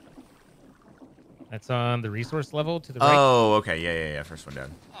 That's on the resource level to the right. Oh, okay. Yeah. First one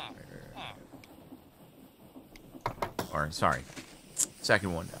down. Or, sorry.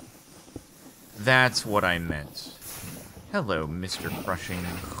 Second one down. That's what I meant. Hello, Mr. Crushing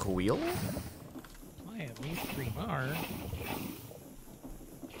Wheel. I at least 3 more.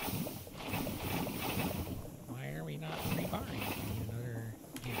 Why are we not rebarring? Another.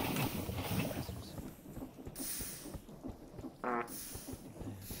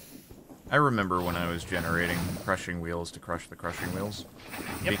 I remember when I was generating crushing wheels to crush the crushing wheels.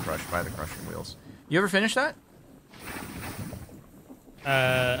 Yep. Be crushed by the crushing wheels. You ever finish that?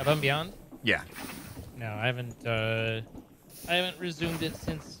 Above and Beyond? Yeah. No, I haven't resumed it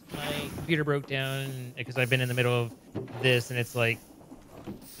since my computer broke down because I've been in the middle of this, and it's like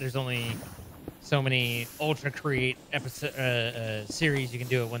there's only so many Ultra Create episode series you can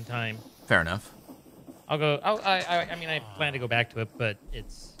do at one time. Fair enough. I mean, I plan to go back to it, but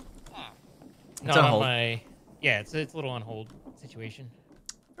it's not on on hold. my. Yeah, it's a little on hold situation.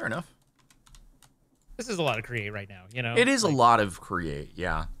 Fair enough. This is a lot of Create right now, you know. It is like, a lot of Create,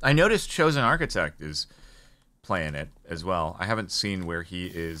 yeah. I noticed Chosen Architect is playing it as well. I haven't seen where he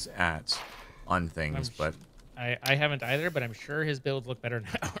is at on things, but... I haven't either, but I'm sure his builds look better than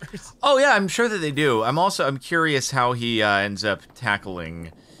ours. Oh, yeah, I'm sure that they do. I'm curious how he ends up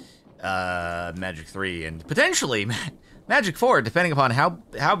tackling Magic 3 and potentially Magic 4, depending upon how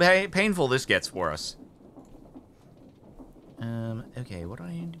painful this gets for us. Okay, what do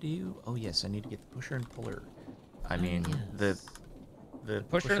I need to do? Oh, yes, I need to get the pusher and puller. I mean, yes. the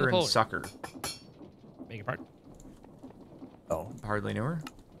Pusher pusher and the and puller. sucker. Beg your pardon. Oh. Hardly knew her.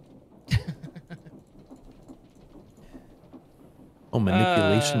 Oh,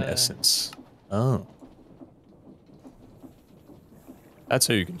 manipulation essence. Oh. That's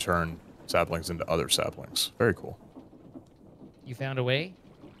how you can turn saplings into other saplings. Very cool. You found a way?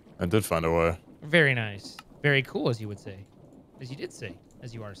 I did find a way. Very nice. Very cool, as you would say. As you did say.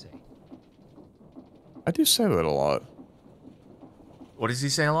 As you are saying. I do say that a lot. What does he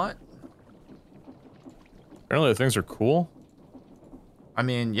say a lot? Apparently the things are cool. I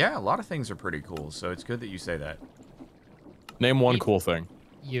mean, yeah, a lot of things are pretty cool, so it's good that you say that. Name one cool thing.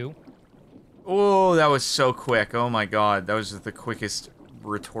 You. Oh, that was so quick. Oh my god, that was the quickest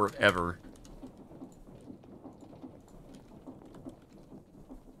retort ever.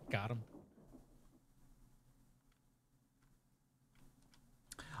 Got him.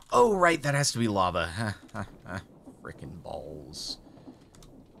 Oh, right, that has to be lava. Frickin' balls.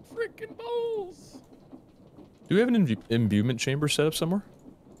 Frickin' balls. Do we have an imbuement chamber set up somewhere?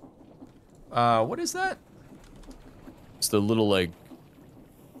 What is that? It's the little, like,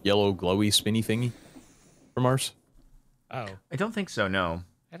 yellow glowy spinny thingy from ours. Oh. I don't think so, no.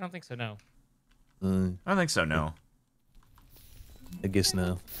 I don't think so, no. I don't think so, no. I guess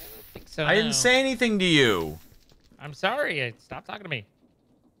no. I think so, I didn't no. say anything to you. I'm sorry. Stop talking to me.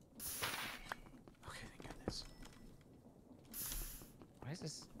 Okay, thank goodness. Why does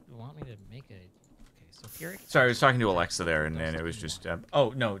this want me to make a... Okay, so here... Sorry, I was talking to Alexa there, and then it was just...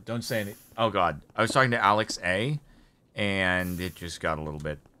 oh, no, don't say anything. Oh, God. I was talking to Alex A, and it just got a little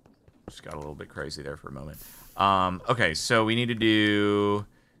bit... crazy there for a moment. Okay, so we need to do...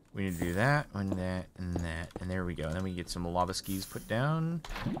 We need to do that, and that, and that, and there we go. And then we get some lava skis put down.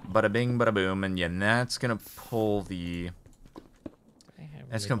 Bada bing, bada boom, and yeah, and that's gonna pull the...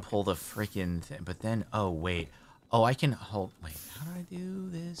 That's gonna pull the freaking thing. But then, oh, wait. Oh, I can hold... Wait, how do I do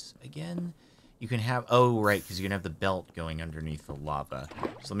this again? You can have... Oh, right, because you can have the belt going underneath the lava.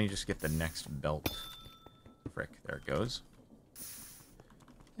 So let me just get the next belt. Frick, there it goes.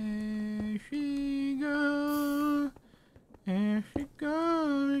 There she goes. There she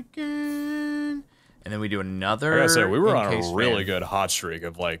goes again. And then we do another... I gotta say, we were on in-case a really fan. good hot streak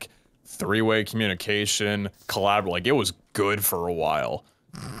of, like, three-way communication, collab. Like, it was good for a while.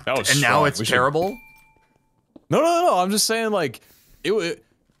 That was And now strong. it's We should- terrible? No. I'm just saying, like,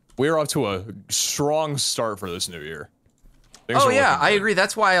 we're off to a strong start for this new year. Things Oh, are yeah, looking I good. agree.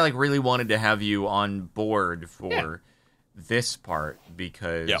 That's why I, like, really wanted to have you on board for this part,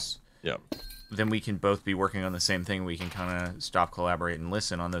 because Yeah. then we can both be working on the same thing. We can kind of stop, collaborate, and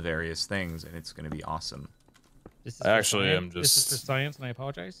listen on the various things, and it's going to be awesome. This is I for actually science. am This is for just- science, and I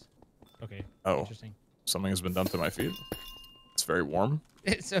apologize. Okay. Oh. Interesting. Something has been done to my feet. It's very warm.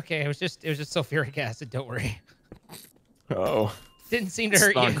 It's okay. It was just sulfuric acid. Don't worry. Oh. Didn't seem to It's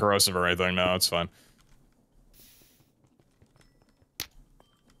hurt you. non-corrosive or anything. No, it's fine.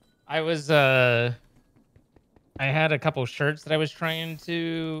 I was I had a couple shirts that I was trying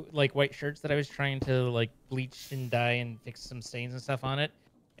to like white shirts that I was trying to like bleach and dye and fix some stains and stuff on it,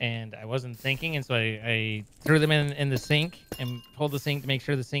 and I wasn't thinking, and so I threw them in the sink and pulled the sink to make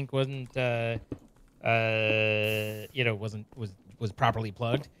sure the sink wasn't was properly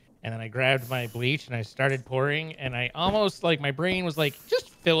plugged. And then I grabbed my bleach and I started pouring, and I almost like my brain was like, just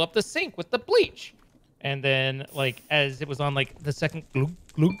fill up the sink with the bleach. And then like as it was on like the second glug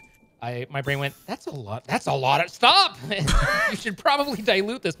glug, my brain went, that's a lot. That's a lot. Stop! You should probably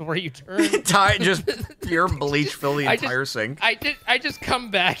dilute this before you turn. Just pure bleach fill the entire sink. I just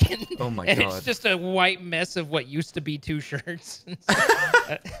come back and, Oh my and God. it's just a white mess of what used to be 2 shirts.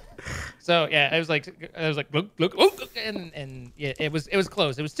 So yeah, I was like look, and yeah, it was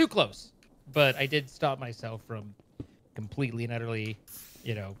close. It was too close, but I did stop myself from completely and utterly,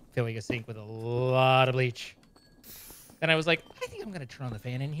 filling a sink with a lot of bleach. Then I was like, I think I'm gonna turn on the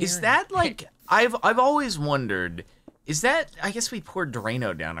fan in here. Is that like I've always wondered? Is that, I guess we pour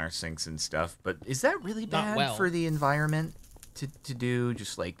Drano down our sinks and stuff, but is that really bad well. for the environment to do?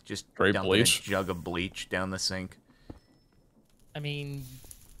 Just Straight dumping bleach? a jug of bleach down the sink? I mean,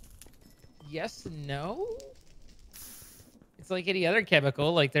 yes and no. It's like any other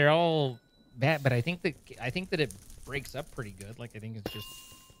chemical. Like they're all bad, but I think that it breaks up pretty good. Like I think it's just,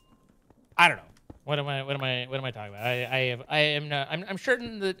 I don't know. What am I talking about?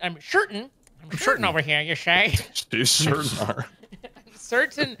 I'm certain over here. You say? You certain are. I'm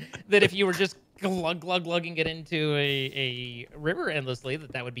certain that if you were just glugging it into a river endlessly,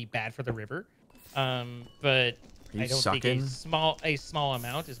 that would be bad for the river. But I don't think a small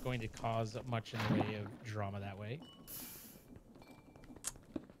amount is going to cause much in the way of drama that way.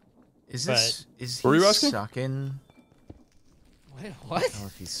 Is he Were you asking? sucking? What? I don't know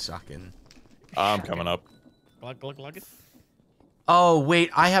if he's sucking. I'm coming up. Glug it. Oh, wait,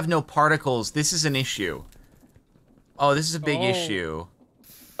 I have no particles. This is an issue. Oh, this is a big issue.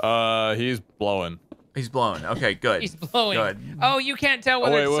 He's blowing. He's blowing. Okay, good. He's blowing. Good. Oh, you can't tell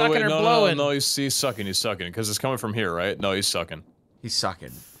whether it's sucking or no, blowing. No, he's sucking. He's sucking because it's coming from here, right? No, he's sucking. He's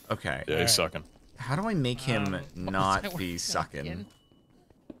sucking. Okay. Yeah, he's sucking. How do I make him not that be working sucking? again?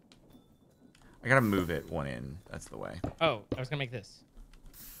 I gotta move it one in. That's the way. Oh, I was gonna make this.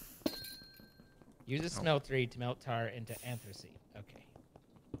 Use a smeltery to melt tar into anthracene. Okay.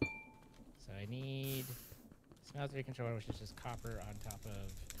 So I need smeltery controller, which is just copper on top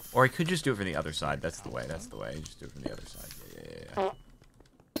of. Or I could just do it from the other side. That's the way. That's the way. Just do it from the other side. Yeah.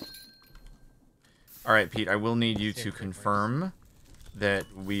 All right, Pete. I will need you to confirm that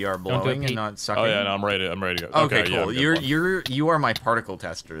we are do it, blowing and Pete. not sucking. Oh yeah, no, I'm ready. I'm ready to go. Okay, yeah, cool. I'm good. You are my particle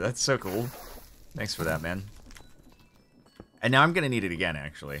tester. That's so cool. Thanks for that, man. And now I'm gonna need it again,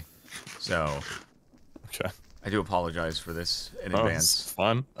 actually. So Okay. I do apologize for this in Oh, advance. it's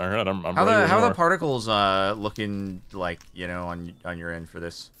fun. All right, I'm How ready. are the particles looking like, on your end for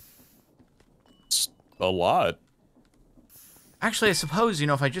this? It's a lot. Actually, I suppose,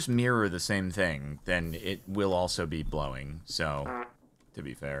 if I just mirror the same thing, then it will also be blowing. So, to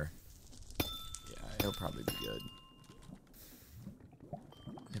be fair, yeah, it'll probably be good.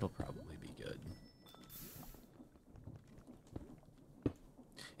 It'll probably be good.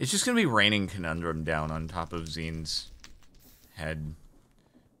 It's just gonna be raining Conundrum down on top of Zine's head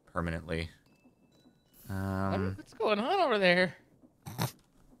permanently. What's going on over there?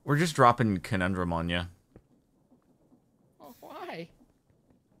 We're just dropping Conundrum on you. Oh, why?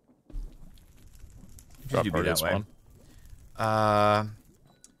 Drop You do party that is way. fun.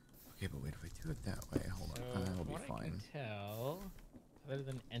 Okay, but wait, if I do it that way, hold on, that'll be What I fine. can tell, other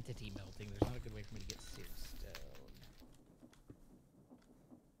than entity melting, there's not a good way for me to get seared stone.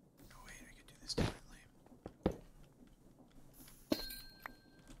 Oh wait, I could do this differently.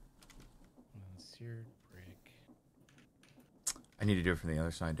 Seared brick. I need to do it from the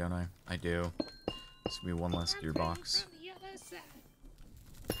other side, don't I? I do. This will be one less gearbox.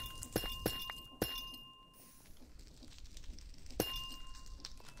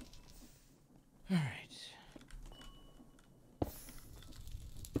 All right.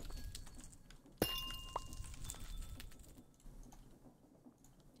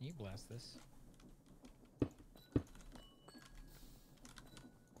 Can you blast this?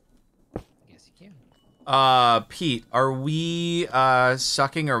 Yes, you can. Pete, are we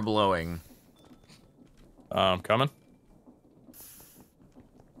sucking or blowing? Coming.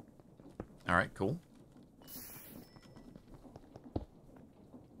 All right, cool.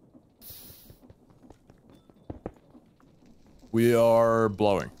 We are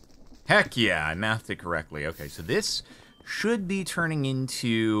blowing. Heck yeah, I mathed it correctly. Okay, so this should be turning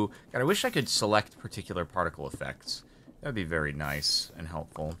into... God, I wish I could select particular particle effects. That would be very nice and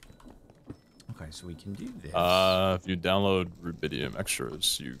helpful. Okay, so we can do this. If you download rubidium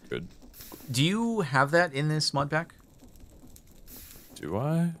extras, you could... Do you have that in this mod pack? Do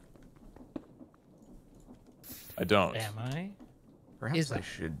I? I don't. Am I? Perhaps I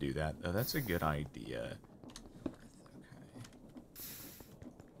should do that. Oh, that's a good idea.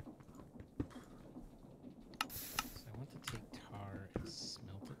 So I want to take tar and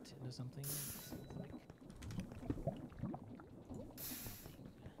smelt it into something.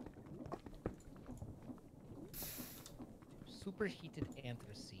 Superheated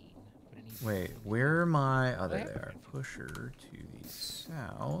anthracene. But it needs Wait, where am I? Oh, there they are. Pusher to the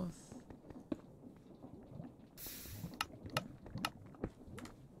south.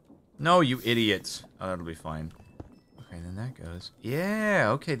 No, you idiots. Oh, that'll be fine. Okay, then that goes. Yeah,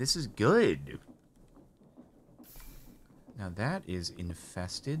 okay, this is good. Now that is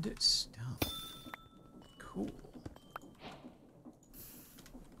infested stuff. Cool.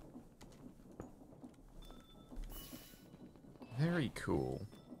 Very cool.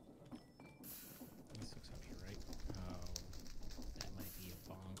 This looks like you're right. Oh, that might be a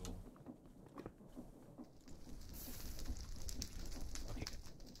bongle. Okay, good.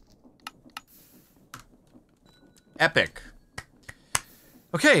 Epic.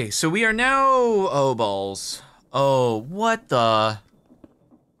 Okay, so we are now... Oh, balls. Oh, what the...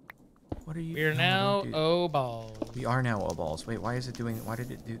 What are you... We are now balls. We are now balls. Wait, why is it doing... Why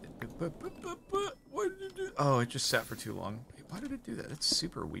did it do that? Why did it do... Oh, it just sat for too long. Wait, why did it do that? That's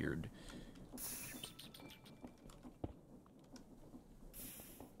super weird.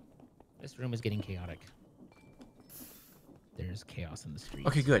 This room is getting chaotic. There's chaos in the streets.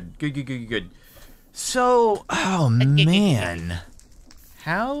 Okay, good. Good. So... Oh, man.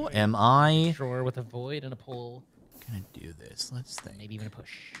 How am I... Drawer with a void and a pull. Gonna do this? Let's think. Maybe even a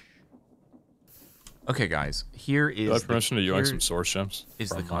push. Okay, guys. Here is... Do I have permission to yoink some source gems is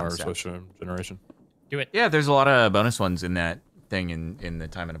the from our concept. source gem generation? Do it. Yeah, there's a lot of bonus ones in that thing in the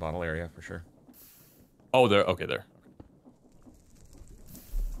time in a bottle area, for sure. Oh, there. Okay, there.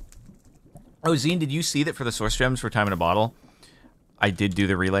 Oh, Zine, did you see that for the source gems for time in a bottle, I did do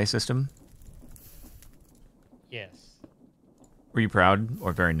the relay system? Yes. Were you proud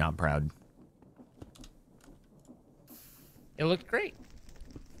or very not proud? It looked great.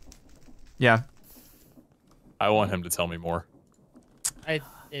 Yeah. I want him to tell me more.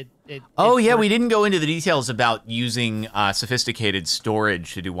 Oh, yeah, we didn't go into the details about using sophisticated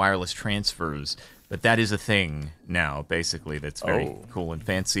storage to do wireless transfers, but that is a thing now, basically, that's very cool and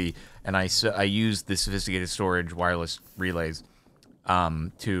fancy. And I used the sophisticated storage wireless relays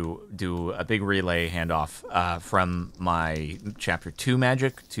to do a big relay handoff from my Chapter 2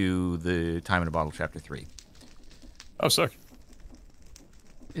 magic to the Time in a Bottle Chapter 3. Oh, sick.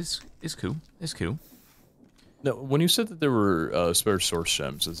 Is cool. It's cool. Now, when you said that there were spare source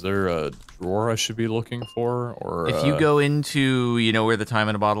gems, is there a drawer I should be looking for, or If you go into, you know, where the Time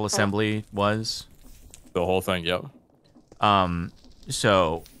in a Bottle assembly was? the whole thing? Yep.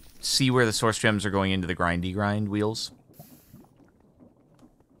 So, see where the source gems are going into the grindy grind wheels?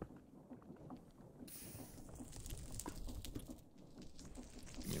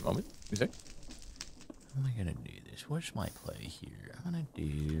 Give me a moment. You think? How am I gonna do this? What's my play here? I'm gonna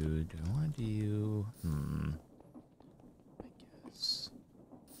do... Do I want to do... I guess...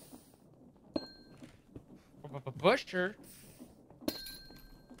 Busher.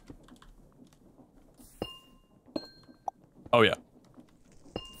 Oh yeah.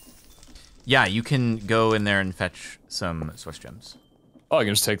 Yeah, you can go in there and fetch some source gems. Oh, I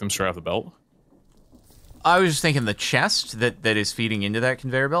can just take them straight off the belt. I was just thinking the chest that is feeding into that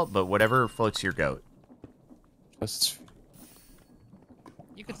conveyor belt, but whatever floats your goat. That's...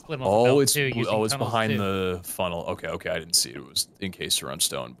 You could split them off the Oh, belt it's too, using it's tunnels behind too. the funnel. Okay, I didn't see it. It was encased around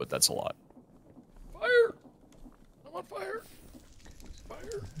stone, but that's a lot. Fire! I'm on fire.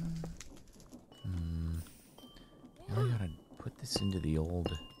 Fire. Now I gotta put this into the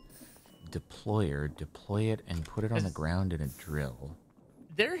old deployer, deploy it, and put it on the ground in a drill.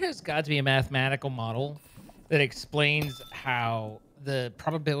 There has got to be a mathematical model that explains how the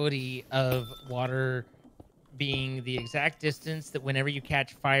probability of water being the exact distance that whenever you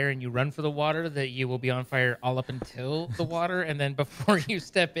catch fire and you run for the water, that you will be on fire all up until the water, and then before you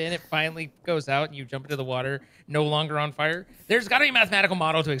step in, it finally goes out and you jump into the water, no longer on fire. There's got to be a mathematical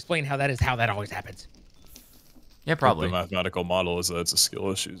model to explain how that always happens. Yeah, probably. The mathematical model is that it's a skill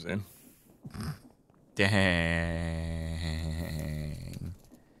issue, Zane. Dang.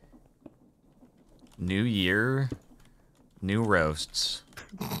 New year, New roasts.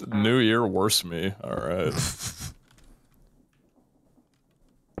 New year, worse me. All right.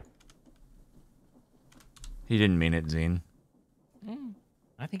 He didn't mean it, Zine.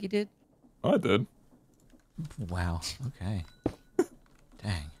 I think he did. I did. Wow. Okay.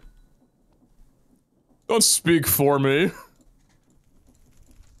 Dang. Don't speak for me. Did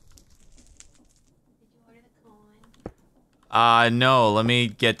you order the coin? No, let me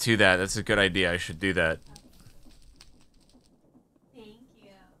get to that. That's a good idea. I should do that. Thank you.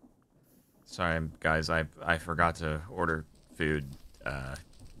 Sorry, guys. I forgot to order food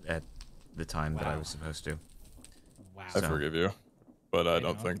at the time that I was supposed to. Wow. I forgive you, but I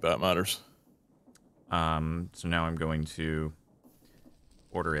don't think that matters. So now I'm going to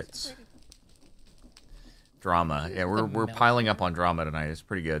order it. Drama. Yeah, we're piling up on drama tonight. It's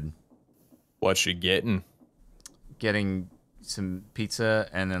pretty good. What you getting? Getting some pizza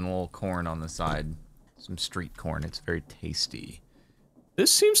and then a little corn on the side. Some street corn. It's very tasty.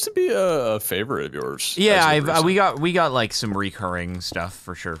 This seems to be a favorite of yours. Yeah, we got like some recurring stuff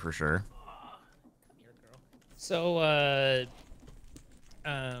for sure. So,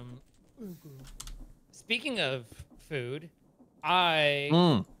 speaking of food, after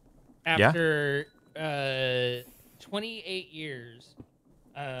 28 years,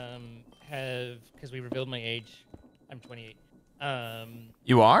 because we revealed my age, I'm 28.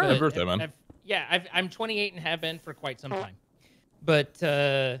 You are? Happy birthday, man. I'm 28 and have been for quite some time. But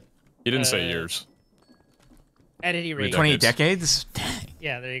You didn't say years. At any rate, 20 decades? Dang.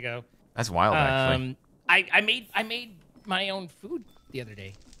 yeah, there you go. That's wild, actually. I made my own food the other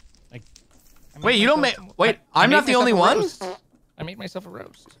day. Like, Wait, you don't make... Wait, I'm not the only one? I made myself a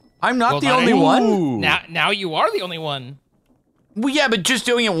roast. I'm not Well, the not only anymore. one? Now you are the only one. Well, yeah, but just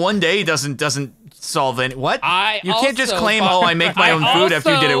doing it one day doesn't solve any... What? You can't just also claim, bought- oh, I make my own food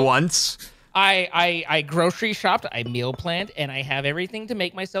after you did it once. I grocery shopped, I meal planned, and I have everything to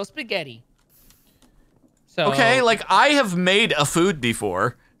make myself spaghetti. So Okay, like, I have made a food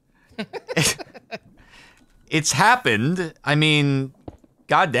before. It's happened. I mean,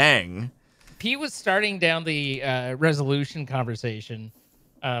 god dang. P was starting down the resolution conversation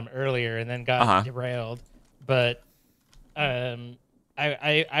earlier, and then got derailed. But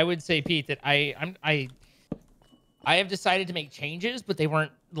I would say, Pete, that I have decided to make changes, but they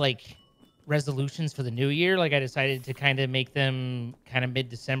weren't like resolutions for the new year. Like, I decided to kind of make them kind of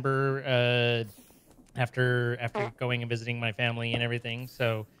mid-December after going and visiting my family and everything.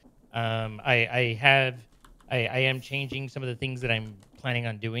 So I am changing some of the things that I'm planning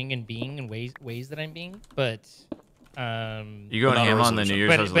on doing and being in ways that I'm being, but You going ham on the New Year's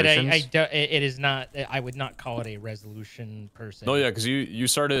resolutions? but it is not. I would not call it a resolution per se. No, yeah, because you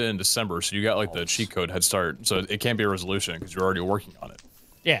started in December, so you got like the cheat code head start. So it can't be a resolution because you're already working on it.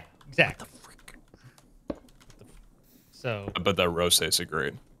 Yeah, exactly. So, But that roast tasted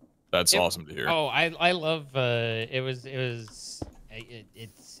great. That's awesome to hear. Oh, I love. Yes,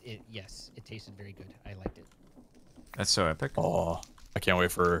 it tasted very good. I liked it. That's so epic. Oh, I can't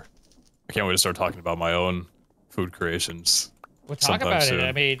wait to start talking about my own food creations. We'll talk about it.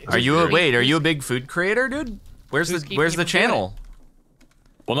 I mean, Are you a big food creator, dude? Where's the channel?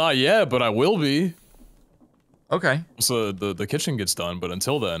 Well, not yet, but I will be. Okay. So the kitchen gets done, but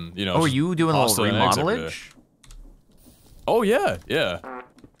until then, you know. Oh, are you doing a little pasta and eggs every day. remodelage? Oh yeah.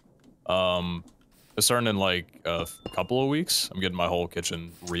 It's starting in like a couple of weeks. I'm getting my whole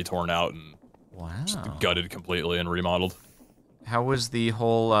kitchen re-torn out and just gutted completely and remodeled. How was the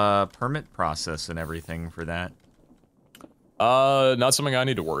whole permit process and everything for that? Not something I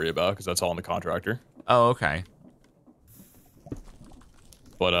need to worry about because that's all on the contractor. Oh, okay.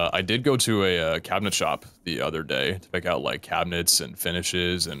 But I did go to a cabinet shop the other day to pick out like cabinets and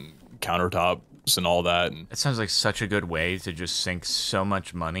finishes and countertops and all that. And It sounds like such a good way to just sink so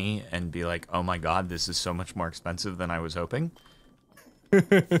much money and be like, oh my god, this is so much more expensive than I was hoping.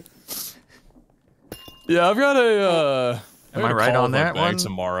 Yeah, I've got a. Am I right on that one?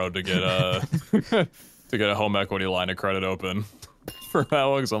 Tomorrow to get a to get a home equity line of credit open for that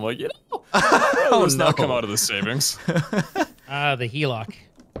one because I'm like, let's not come out of the savings. The HELOC.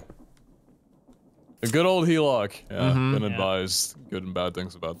 A good old HELOC. Yeah, been advised good and bad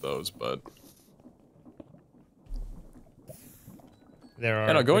things about those, but There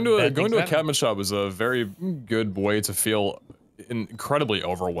are going to a cabinet shop is a very good way to feel incredibly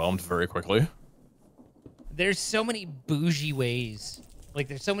overwhelmed very quickly. There's so many bougie ways. Like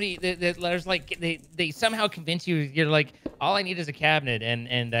there's so many. There's like they somehow convince you. You're like, all I need is a cabinet,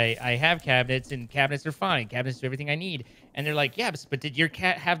 and I have cabinets, and cabinets are fine. Cabinets do everything I need. And they're like, yeah, but did your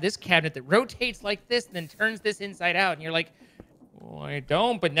cat have this cabinet that rotates like this and then turns this inside out? And you're like, well, I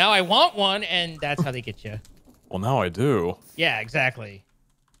don't, but now I want one, and that's how they get you. Well, now I do. Yeah, exactly.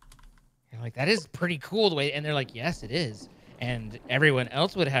 You're like, that is pretty cool the way, and they're like, yes, it is. And everyone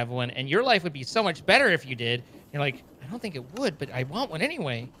else would have one, and your life would be so much better if you did. You're like, I don't think it would, but I want one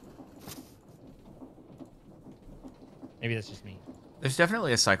anyway. Maybe that's just me. There's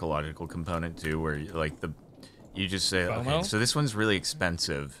definitely a psychological component too, where you just say, okay, so this one's really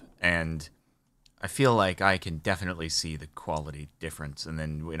expensive, and I feel like I can definitely see the quality difference, and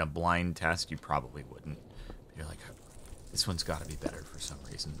then in a blind test, you probably wouldn't. You're like, this one's got to be better for some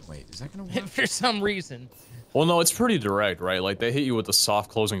reason. Wait, is that gonna work? For some reason. Well, no, it's pretty direct, right? Like, they hit you with the soft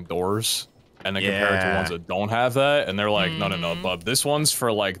closing doors, and then compare it to ones that don't have that, and they're like, no, bub, this one's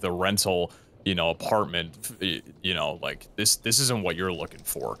for, like, the rental, you know, apartment, you know, like, this isn't what you're looking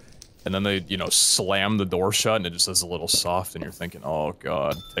for. And then they, you know, slam the door shut, and it just is a little soft, and you're thinking, oh,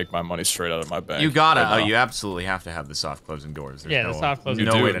 God, take my money straight out of my bank. You gotta, you absolutely have to have the soft closing doors. There's the soft closing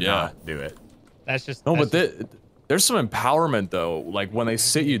no doors. way to not do it. That's just... No, but there's some empowerment, though, like when they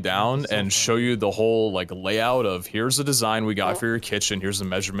sit you down and show you the whole, like, layout of here's the design we got for your kitchen, here's the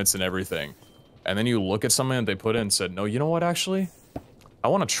measurements and everything. And then you look at something that they put in and said, no, you know what, actually? I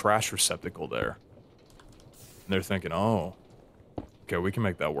want a trash receptacle there. And they're thinking, oh, okay, we can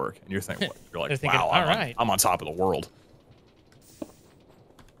make that work. And you're thinking, you're like, thinking, wow, right. I'm on top of the world.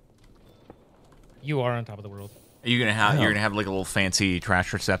 You are on top of the world. Are you gonna have, you're gonna have like a little fancy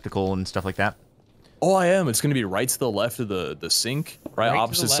trash receptacle and stuff like that? Oh, I am. It's going to be right to the left of the sink, right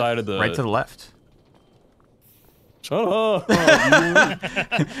opposite side of the... Right to the left. Shut up.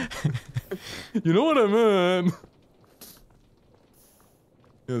 You know what I meant.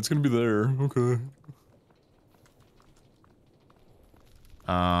 Yeah, it's going to be there. Okay.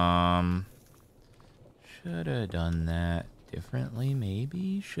 Should have done that differently,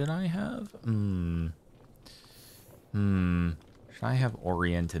 maybe? Should I have? Should I have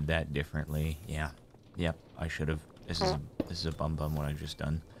oriented that differently? Yeah. Yep, I should have. This is a bum what I've just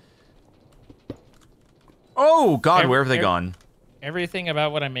done. Oh God, where have they gone? Everything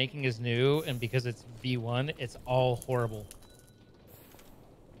about what I'm making is new, and because it's V1, it's all horrible.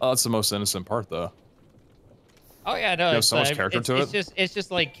 Oh, that's the most innocent part, though. Oh yeah, no, it's so much character to it. It's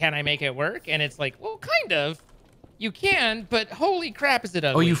just like, can I make it work? And it's like, well, kind of. You can, but holy crap, is it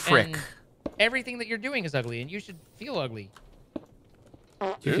ugly? Oh, you frick! And everything that you're doing is ugly, and you should feel ugly.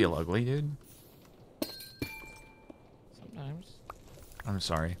 You feel ugly, dude. Sometimes. I'm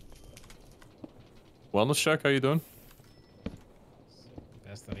sorry. Wellness check, how you doing?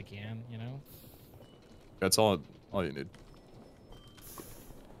 Best that I can, you know? That's all you need.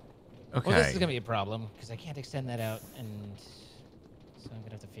 Okay. Well, this is gonna be a problem because I can't extend that out, and so I'm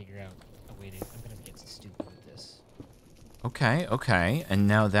gonna have to figure out a way to. I'm gonna get stupid with this. Okay, okay, and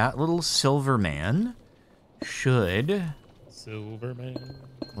now that little silver man should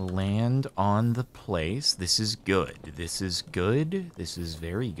land on the place. This is good. This is good. This is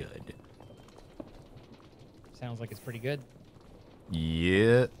very good. Sounds like it's pretty good.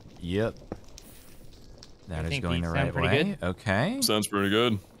 Yep, yep. That is going the right way. Good? Okay. Sounds pretty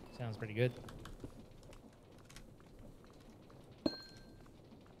good. Sounds pretty good.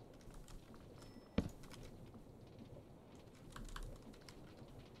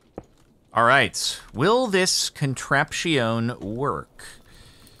 All right. Will this contraption work?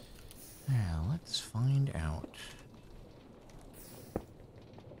 Now, let's find out.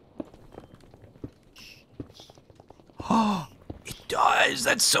 Oh, it does.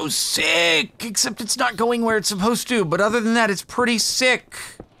 That's so sick. Except it's not going where it's supposed to. But other than that, it's pretty sick.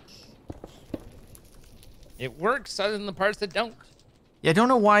 It works other than the parts that don't. Yeah, I don't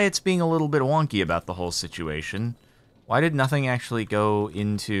know why it's being a little bit wonky about the whole situation. Why did nothing actually go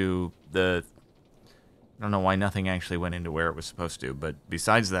into the... I don't know why nothing actually went into where it was supposed to, but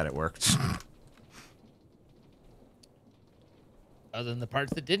besides that, it worked. Other than the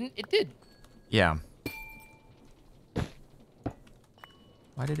parts that didn't, it did. Yeah.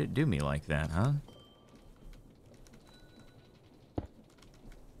 Why did it do me like that, huh?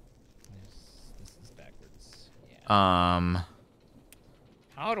 This is backwards. Yeah.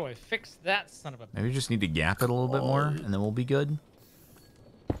 How do I fix that son of a... Maybe we just need to gap it a little bit more, and then we'll be good.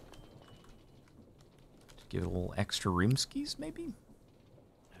 Give it a little extra room skis, maybe?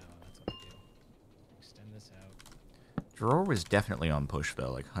 Oh, that's what I do. Extend this out. Drawer was definitely on push,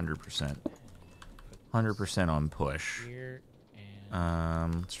 though, like 100%. 100% on push. Here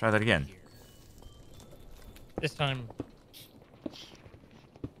and let's try that again. here. This time.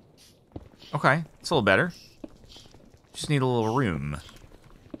 Okay, it's a little better. Just need a little room.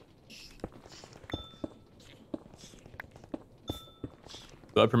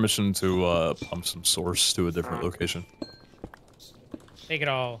 Do I have permission to pump some source to a different location? Take it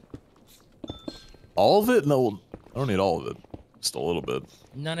all. All of it? No, I don't need all of it. Just a little bit.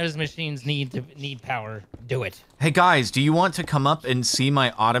 None of his machines need power. Do it. Hey guys, do you want to come up and see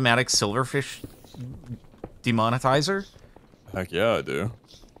my automatic silverfish demonetizer? Heck yeah, I do.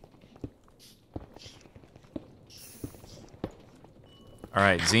 All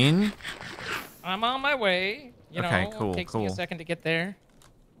right, Zine. I'm on my way. You Okay, know, cool, it takes cool. me a second to get there.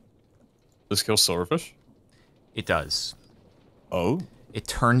 This kills silverfish? It does. Oh? It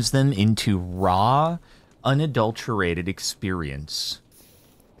turns them into raw, unadulterated experience.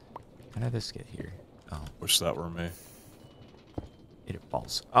 How did this get here? Oh, Wish that were me. it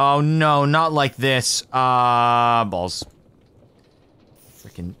balls. Oh no, not like this. Balls.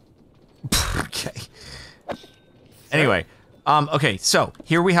 Freaking. Okay. Anyway, okay, so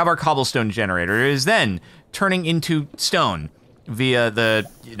here we have our cobblestone generator. It is then turning into stone via the,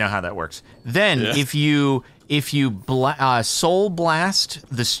 you know how that works. Then Yeah. if you soul blast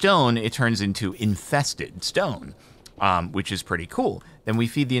the stone, it turns into infested stone, which is pretty cool. Then we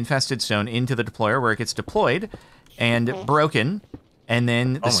feed the infested stone into the deployer where it gets deployed and broken, and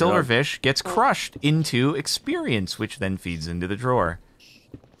then the Oh my God. silverfish gets crushed into experience, which then feeds into the drawer.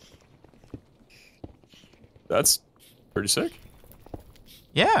 That's pretty sick.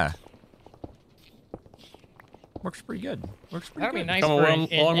 Yeah. Works pretty good. Works pretty That'd be good. nice Come a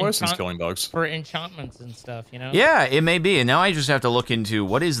for long way since enchant- killing dogs. for enchantments and stuff, you know? Yeah, it may be. And now I just have to look into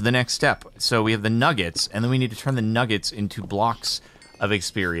what is the next step. So we have the nuggets, and then we need to turn the nuggets into blocks of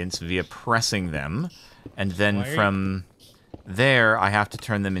experience via pressing them. And then Why are you- from there, I have to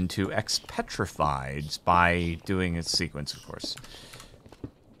turn them into expetrifieds by doing a sequence, of course.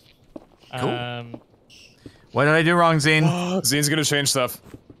 Cool. What did I do wrong, Zine? Zine's gonna change stuff.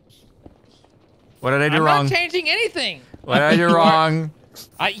 What did I do I'm wrong? not changing anything. What did I do wrong?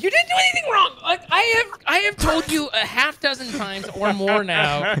 You didn't do anything wrong. Like, I have told you a half dozen times or more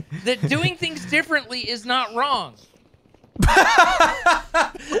now that doing things differently is not wrong.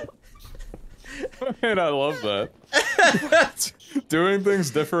 And I love that. Doing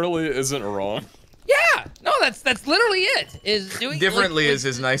things differently isn't wrong. Yeah, no, that's literally it. Is doing Differently like, is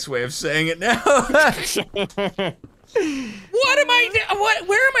his nice way of saying it now. What am I?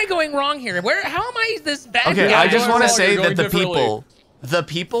 Where am I going wrong here? How am I this bad? Okay, guy? I just want to You're say going that differently. the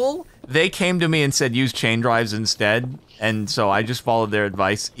people, they came to me and said use chain drives instead, and so I just followed their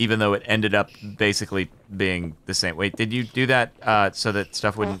advice, even though it ended up basically being the same. Wait, did you do that so that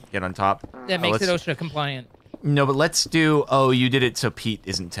stuff wouldn't get on top? That makes it let's- OSHA compliant. No, but let's do. Oh, you did it so Pete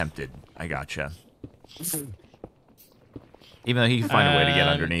isn't tempted. I gotcha. Even though he can find a way to get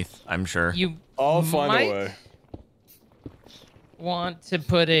underneath, I'm sure. You I'll find might a way. want to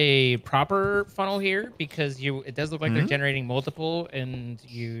put a proper funnel here because it does look like they're generating multiple, and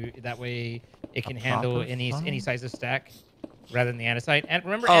that way it can handle proper any funnel? size of stack rather than the andesite. And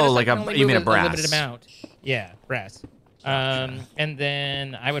remember, Oh, andesite like can only you move mean a brass. limited amount. Yeah, brass. And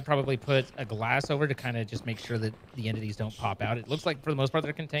then I would probably put a glass over to kind of just make sure that the entities don't pop out. It looks like for the most part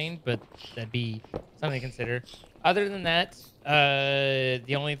they're contained, but that'd be something to consider. Other than that,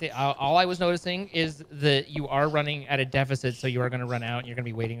 the only thing, all I was noticing is that you are running at a deficit, so you are going to run out and you're going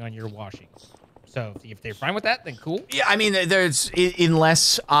to be waiting on your washing. So if they're fine with that, then cool. Yeah, I mean,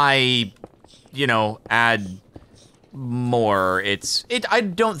 unless I, add more, I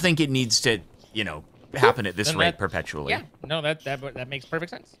don't think it needs to, happen at this Then rate that- perpetually. Yeah, no, that makes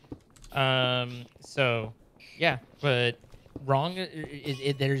perfect sense. So yeah, but wrong.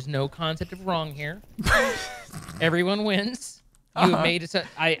 There's no concept of wrong here. Everyone wins. You have made it. How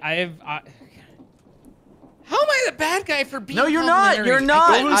am I the bad guy for being? No, you're not. You're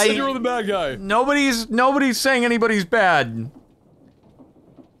not. Nobody said you were the bad guy. Nobody's saying anybody's bad.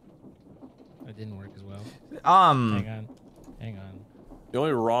 It didn't work as well. Um, Hang on. The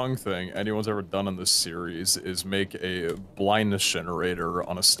only wrong thing anyone's ever done in this series is make a blindness generator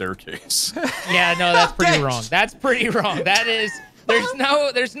on a staircase. Yeah, no, that's pretty wrong. That's pretty wrong. That is. There's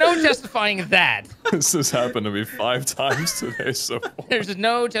no justifying that. This has happened to me 5 times today so far. There's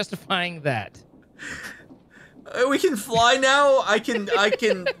no justifying that. we can fly now.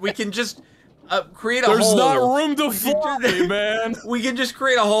 We can just create a There's hole. not room to fly, man. We can just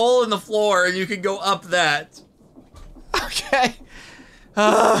create a hole in the floor, and you can go up that. Okay.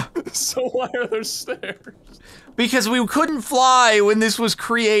 So why are there stairs? Because we couldn't fly when this was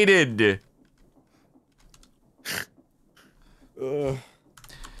created. It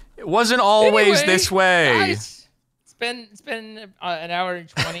wasn't always Anyway, this way. Guys, it's been an hour and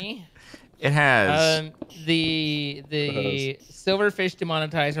 20. It has. The silverfish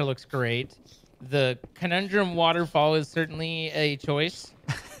demonetizer looks great. The conundrum waterfall is certainly a choice,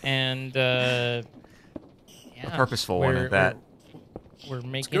 and yeah, A purposeful one at that. We're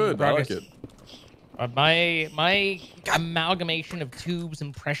making Good, I progress. like it. My amalgamation of tubes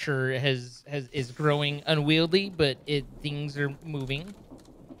and pressure is growing unwieldy, but things are moving.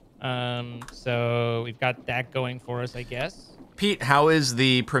 So we've got that going for us, I guess. Pete, how is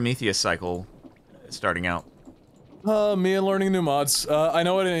the Prometheus cycle starting out? Me and learning new mods. I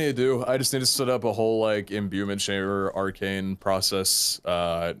know what I need to do. I just need to set up a whole like imbuement chamber arcane process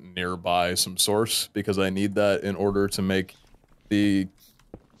nearby some source because I need that in order to make the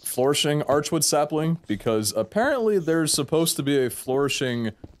flourishing archwood sapling, because apparently there's supposed to be a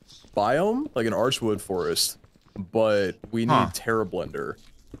flourishing biome, like an archwood forest, but we need Terra Blender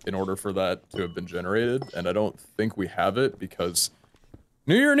in order for that to have been generated, and I don't think we have it because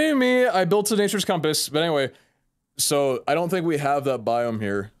New Year, new me, I built a nature's compass, but anyway, so I don't think we have that biome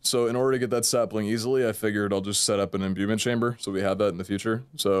here, so in order to get that sapling easily, I figured I'll just set up an imbuement chamber so we have that in the future,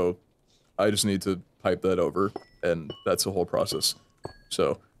 so I just need to pipe that over, and that's the whole process.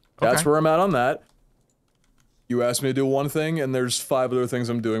 So that's where I'm at on that. You asked me to do one thing, and there's 5 other things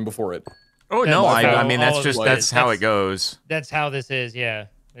I'm doing before it. Oh no, I mean that's how it goes. That's how this is, yeah.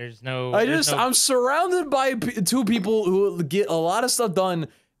 There's no. I'm surrounded by 2 people who get a lot of stuff done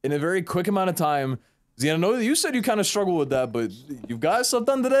in a very quick amount of time. Zena, I know that you said you kind of struggle with that, but you've got stuff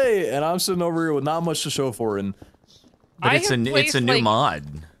done today, and I'm sitting over here with not much to show for. And but it's a new mod.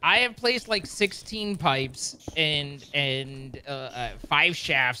 I have placed like 16 pipes and 5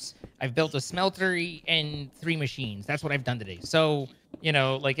 shafts. I've built a smeltery and 3 machines. That's what I've done today. So, you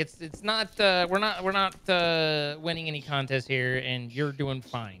know, like it's not we're not winning any contests here, and you're doing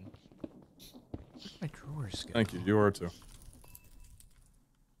fine. My drawers go. Thank you. You are too.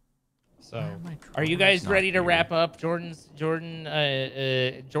 So, are you guys ready to wrap up? Jordan's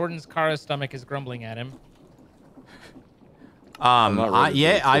Kara stomach is grumbling at him. Yeah,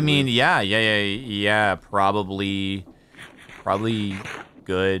 probably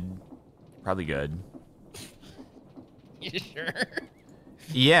good. Probably good. You sure?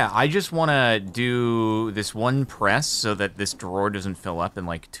 Yeah, I just want to do this one press so that this drawer doesn't fill up in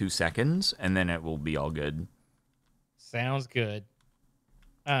like 2 seconds, and then it will be all good. Sounds good.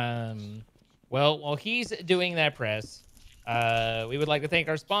 Well, while he's doing that press, we would like to thank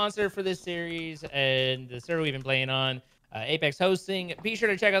our sponsor for this series and the server we've been playing on, Apex Hosting. Be sure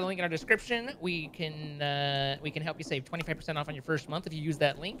to check out the link in our description. We can help you save 25% off on your first month if you use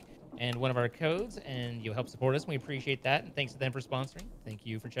that link and one of our codes, and you'll help support us. We appreciate that, and thanks to them for sponsoring. Thank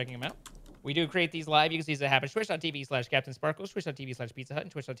you for checking them out. We do create these live. You can see that happen. Twitch.tv/CaptainSparkles, Twitch.tv/Pizza Hut,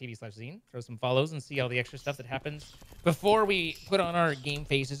 and Twitch.tv/Zine. Throw some follows and see all the extra stuff that happens before we put on our game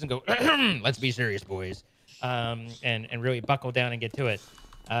faces and go, let's be serious, boys, and really buckle down and get to it.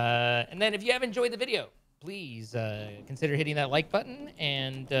 And then if you have enjoyed the video, please consider hitting that like button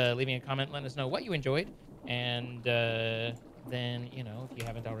and leaving a comment, letting us know what you enjoyed. And then, you know, if you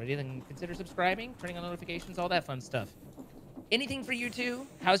haven't already, then consider subscribing, turning on notifications, all that fun stuff. Anything for you two?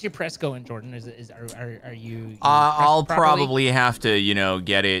 How's your press going, Jordan? Are you I'll probably have to, you know,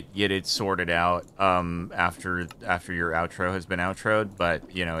 get it sorted out after your outro has been outroed,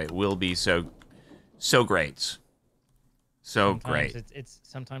 but you know, it will be so great. Great.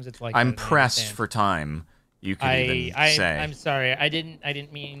 Sometimes it's like I'm pressed for time. You could even say. I'm sorry. I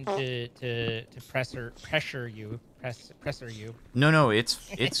didn't mean to pressure you. No, it's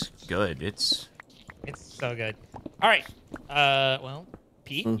good. It's so good. All right. Well,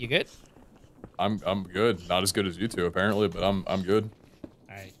 Pete, you good? I'm good. Not as good as you two apparently, but I'm good.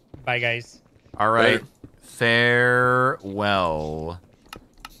 All right. Bye, guys. All right. Farewell.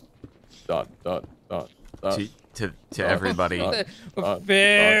 Dot. To everybody.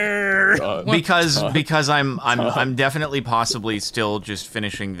 Because I'm definitely possibly still just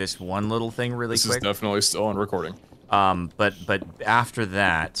finishing this one little thing really quick. This is definitely still on recording. But after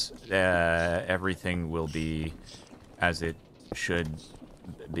that, everything will be as it should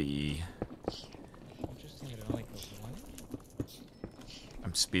be.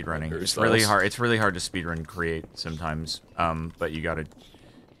 I'm speedrunning. It's really hard. It's really hard to speedrun Create sometimes. But you gotta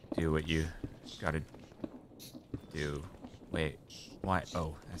do what you gotta do. Wait, why?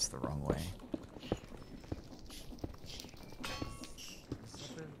 Oh, that's the wrong way.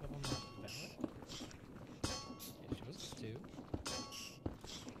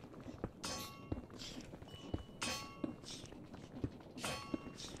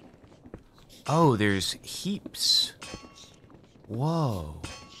 Oh, there's heaps. Whoa.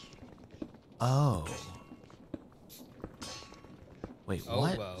 Oh. Wait,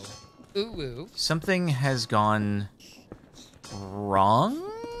 what? Whoa. Ooh. Something has gone wrong?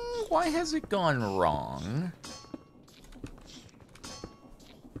 Why has it gone wrong?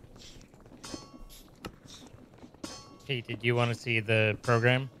 Pete, did you want to see the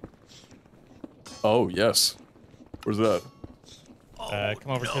program? Oh, yes. Where's that?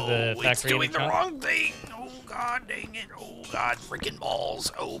 Come over to the it's factory. doing the wrong thing. Oh god, dang it. Oh god, freaking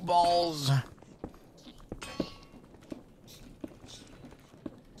balls. Oh balls.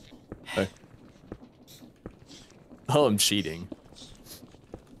 Hey. Oh, I'm cheating.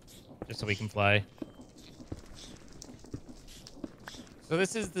 Just so we can fly. So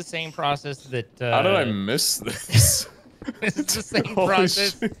this is the same process that. How did I miss this? This is the same Holy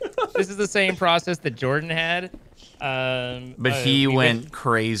process. shit. This is the same process that Jordan had. But he we went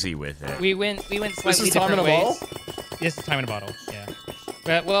crazy with it. We went slightly This is time in different a ways. bottle? This is time in a bottle. Yeah.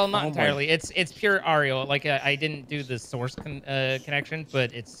 But well, not Oh my- entirely. It's pure Ariel. Like I didn't do the source connection,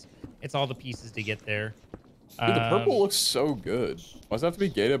 but it's all the pieces to get there. Dude, the purple looks so good. Why does it have to be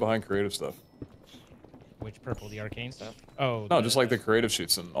gated behind creative stuff? Which purple? The arcane stuff? Oh. No, just like the creative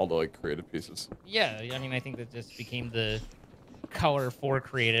sheets and all the like creative pieces. Yeah, I mean, I think that just became the color for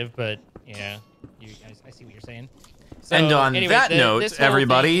creative, but yeah, I see what you're saying. So, And on anyway, that note, this whole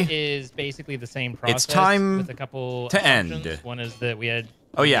everybody, thing is basically the same process. time with a couple to assumptions. end. One is that we had.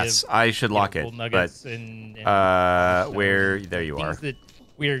 Oh yes, I should lock it. gold But nuggets and where there you are. things that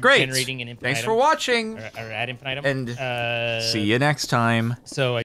we're Great. generating in infinitum. Thanks for watching, Or ad infinitum. and uh, see you next time. So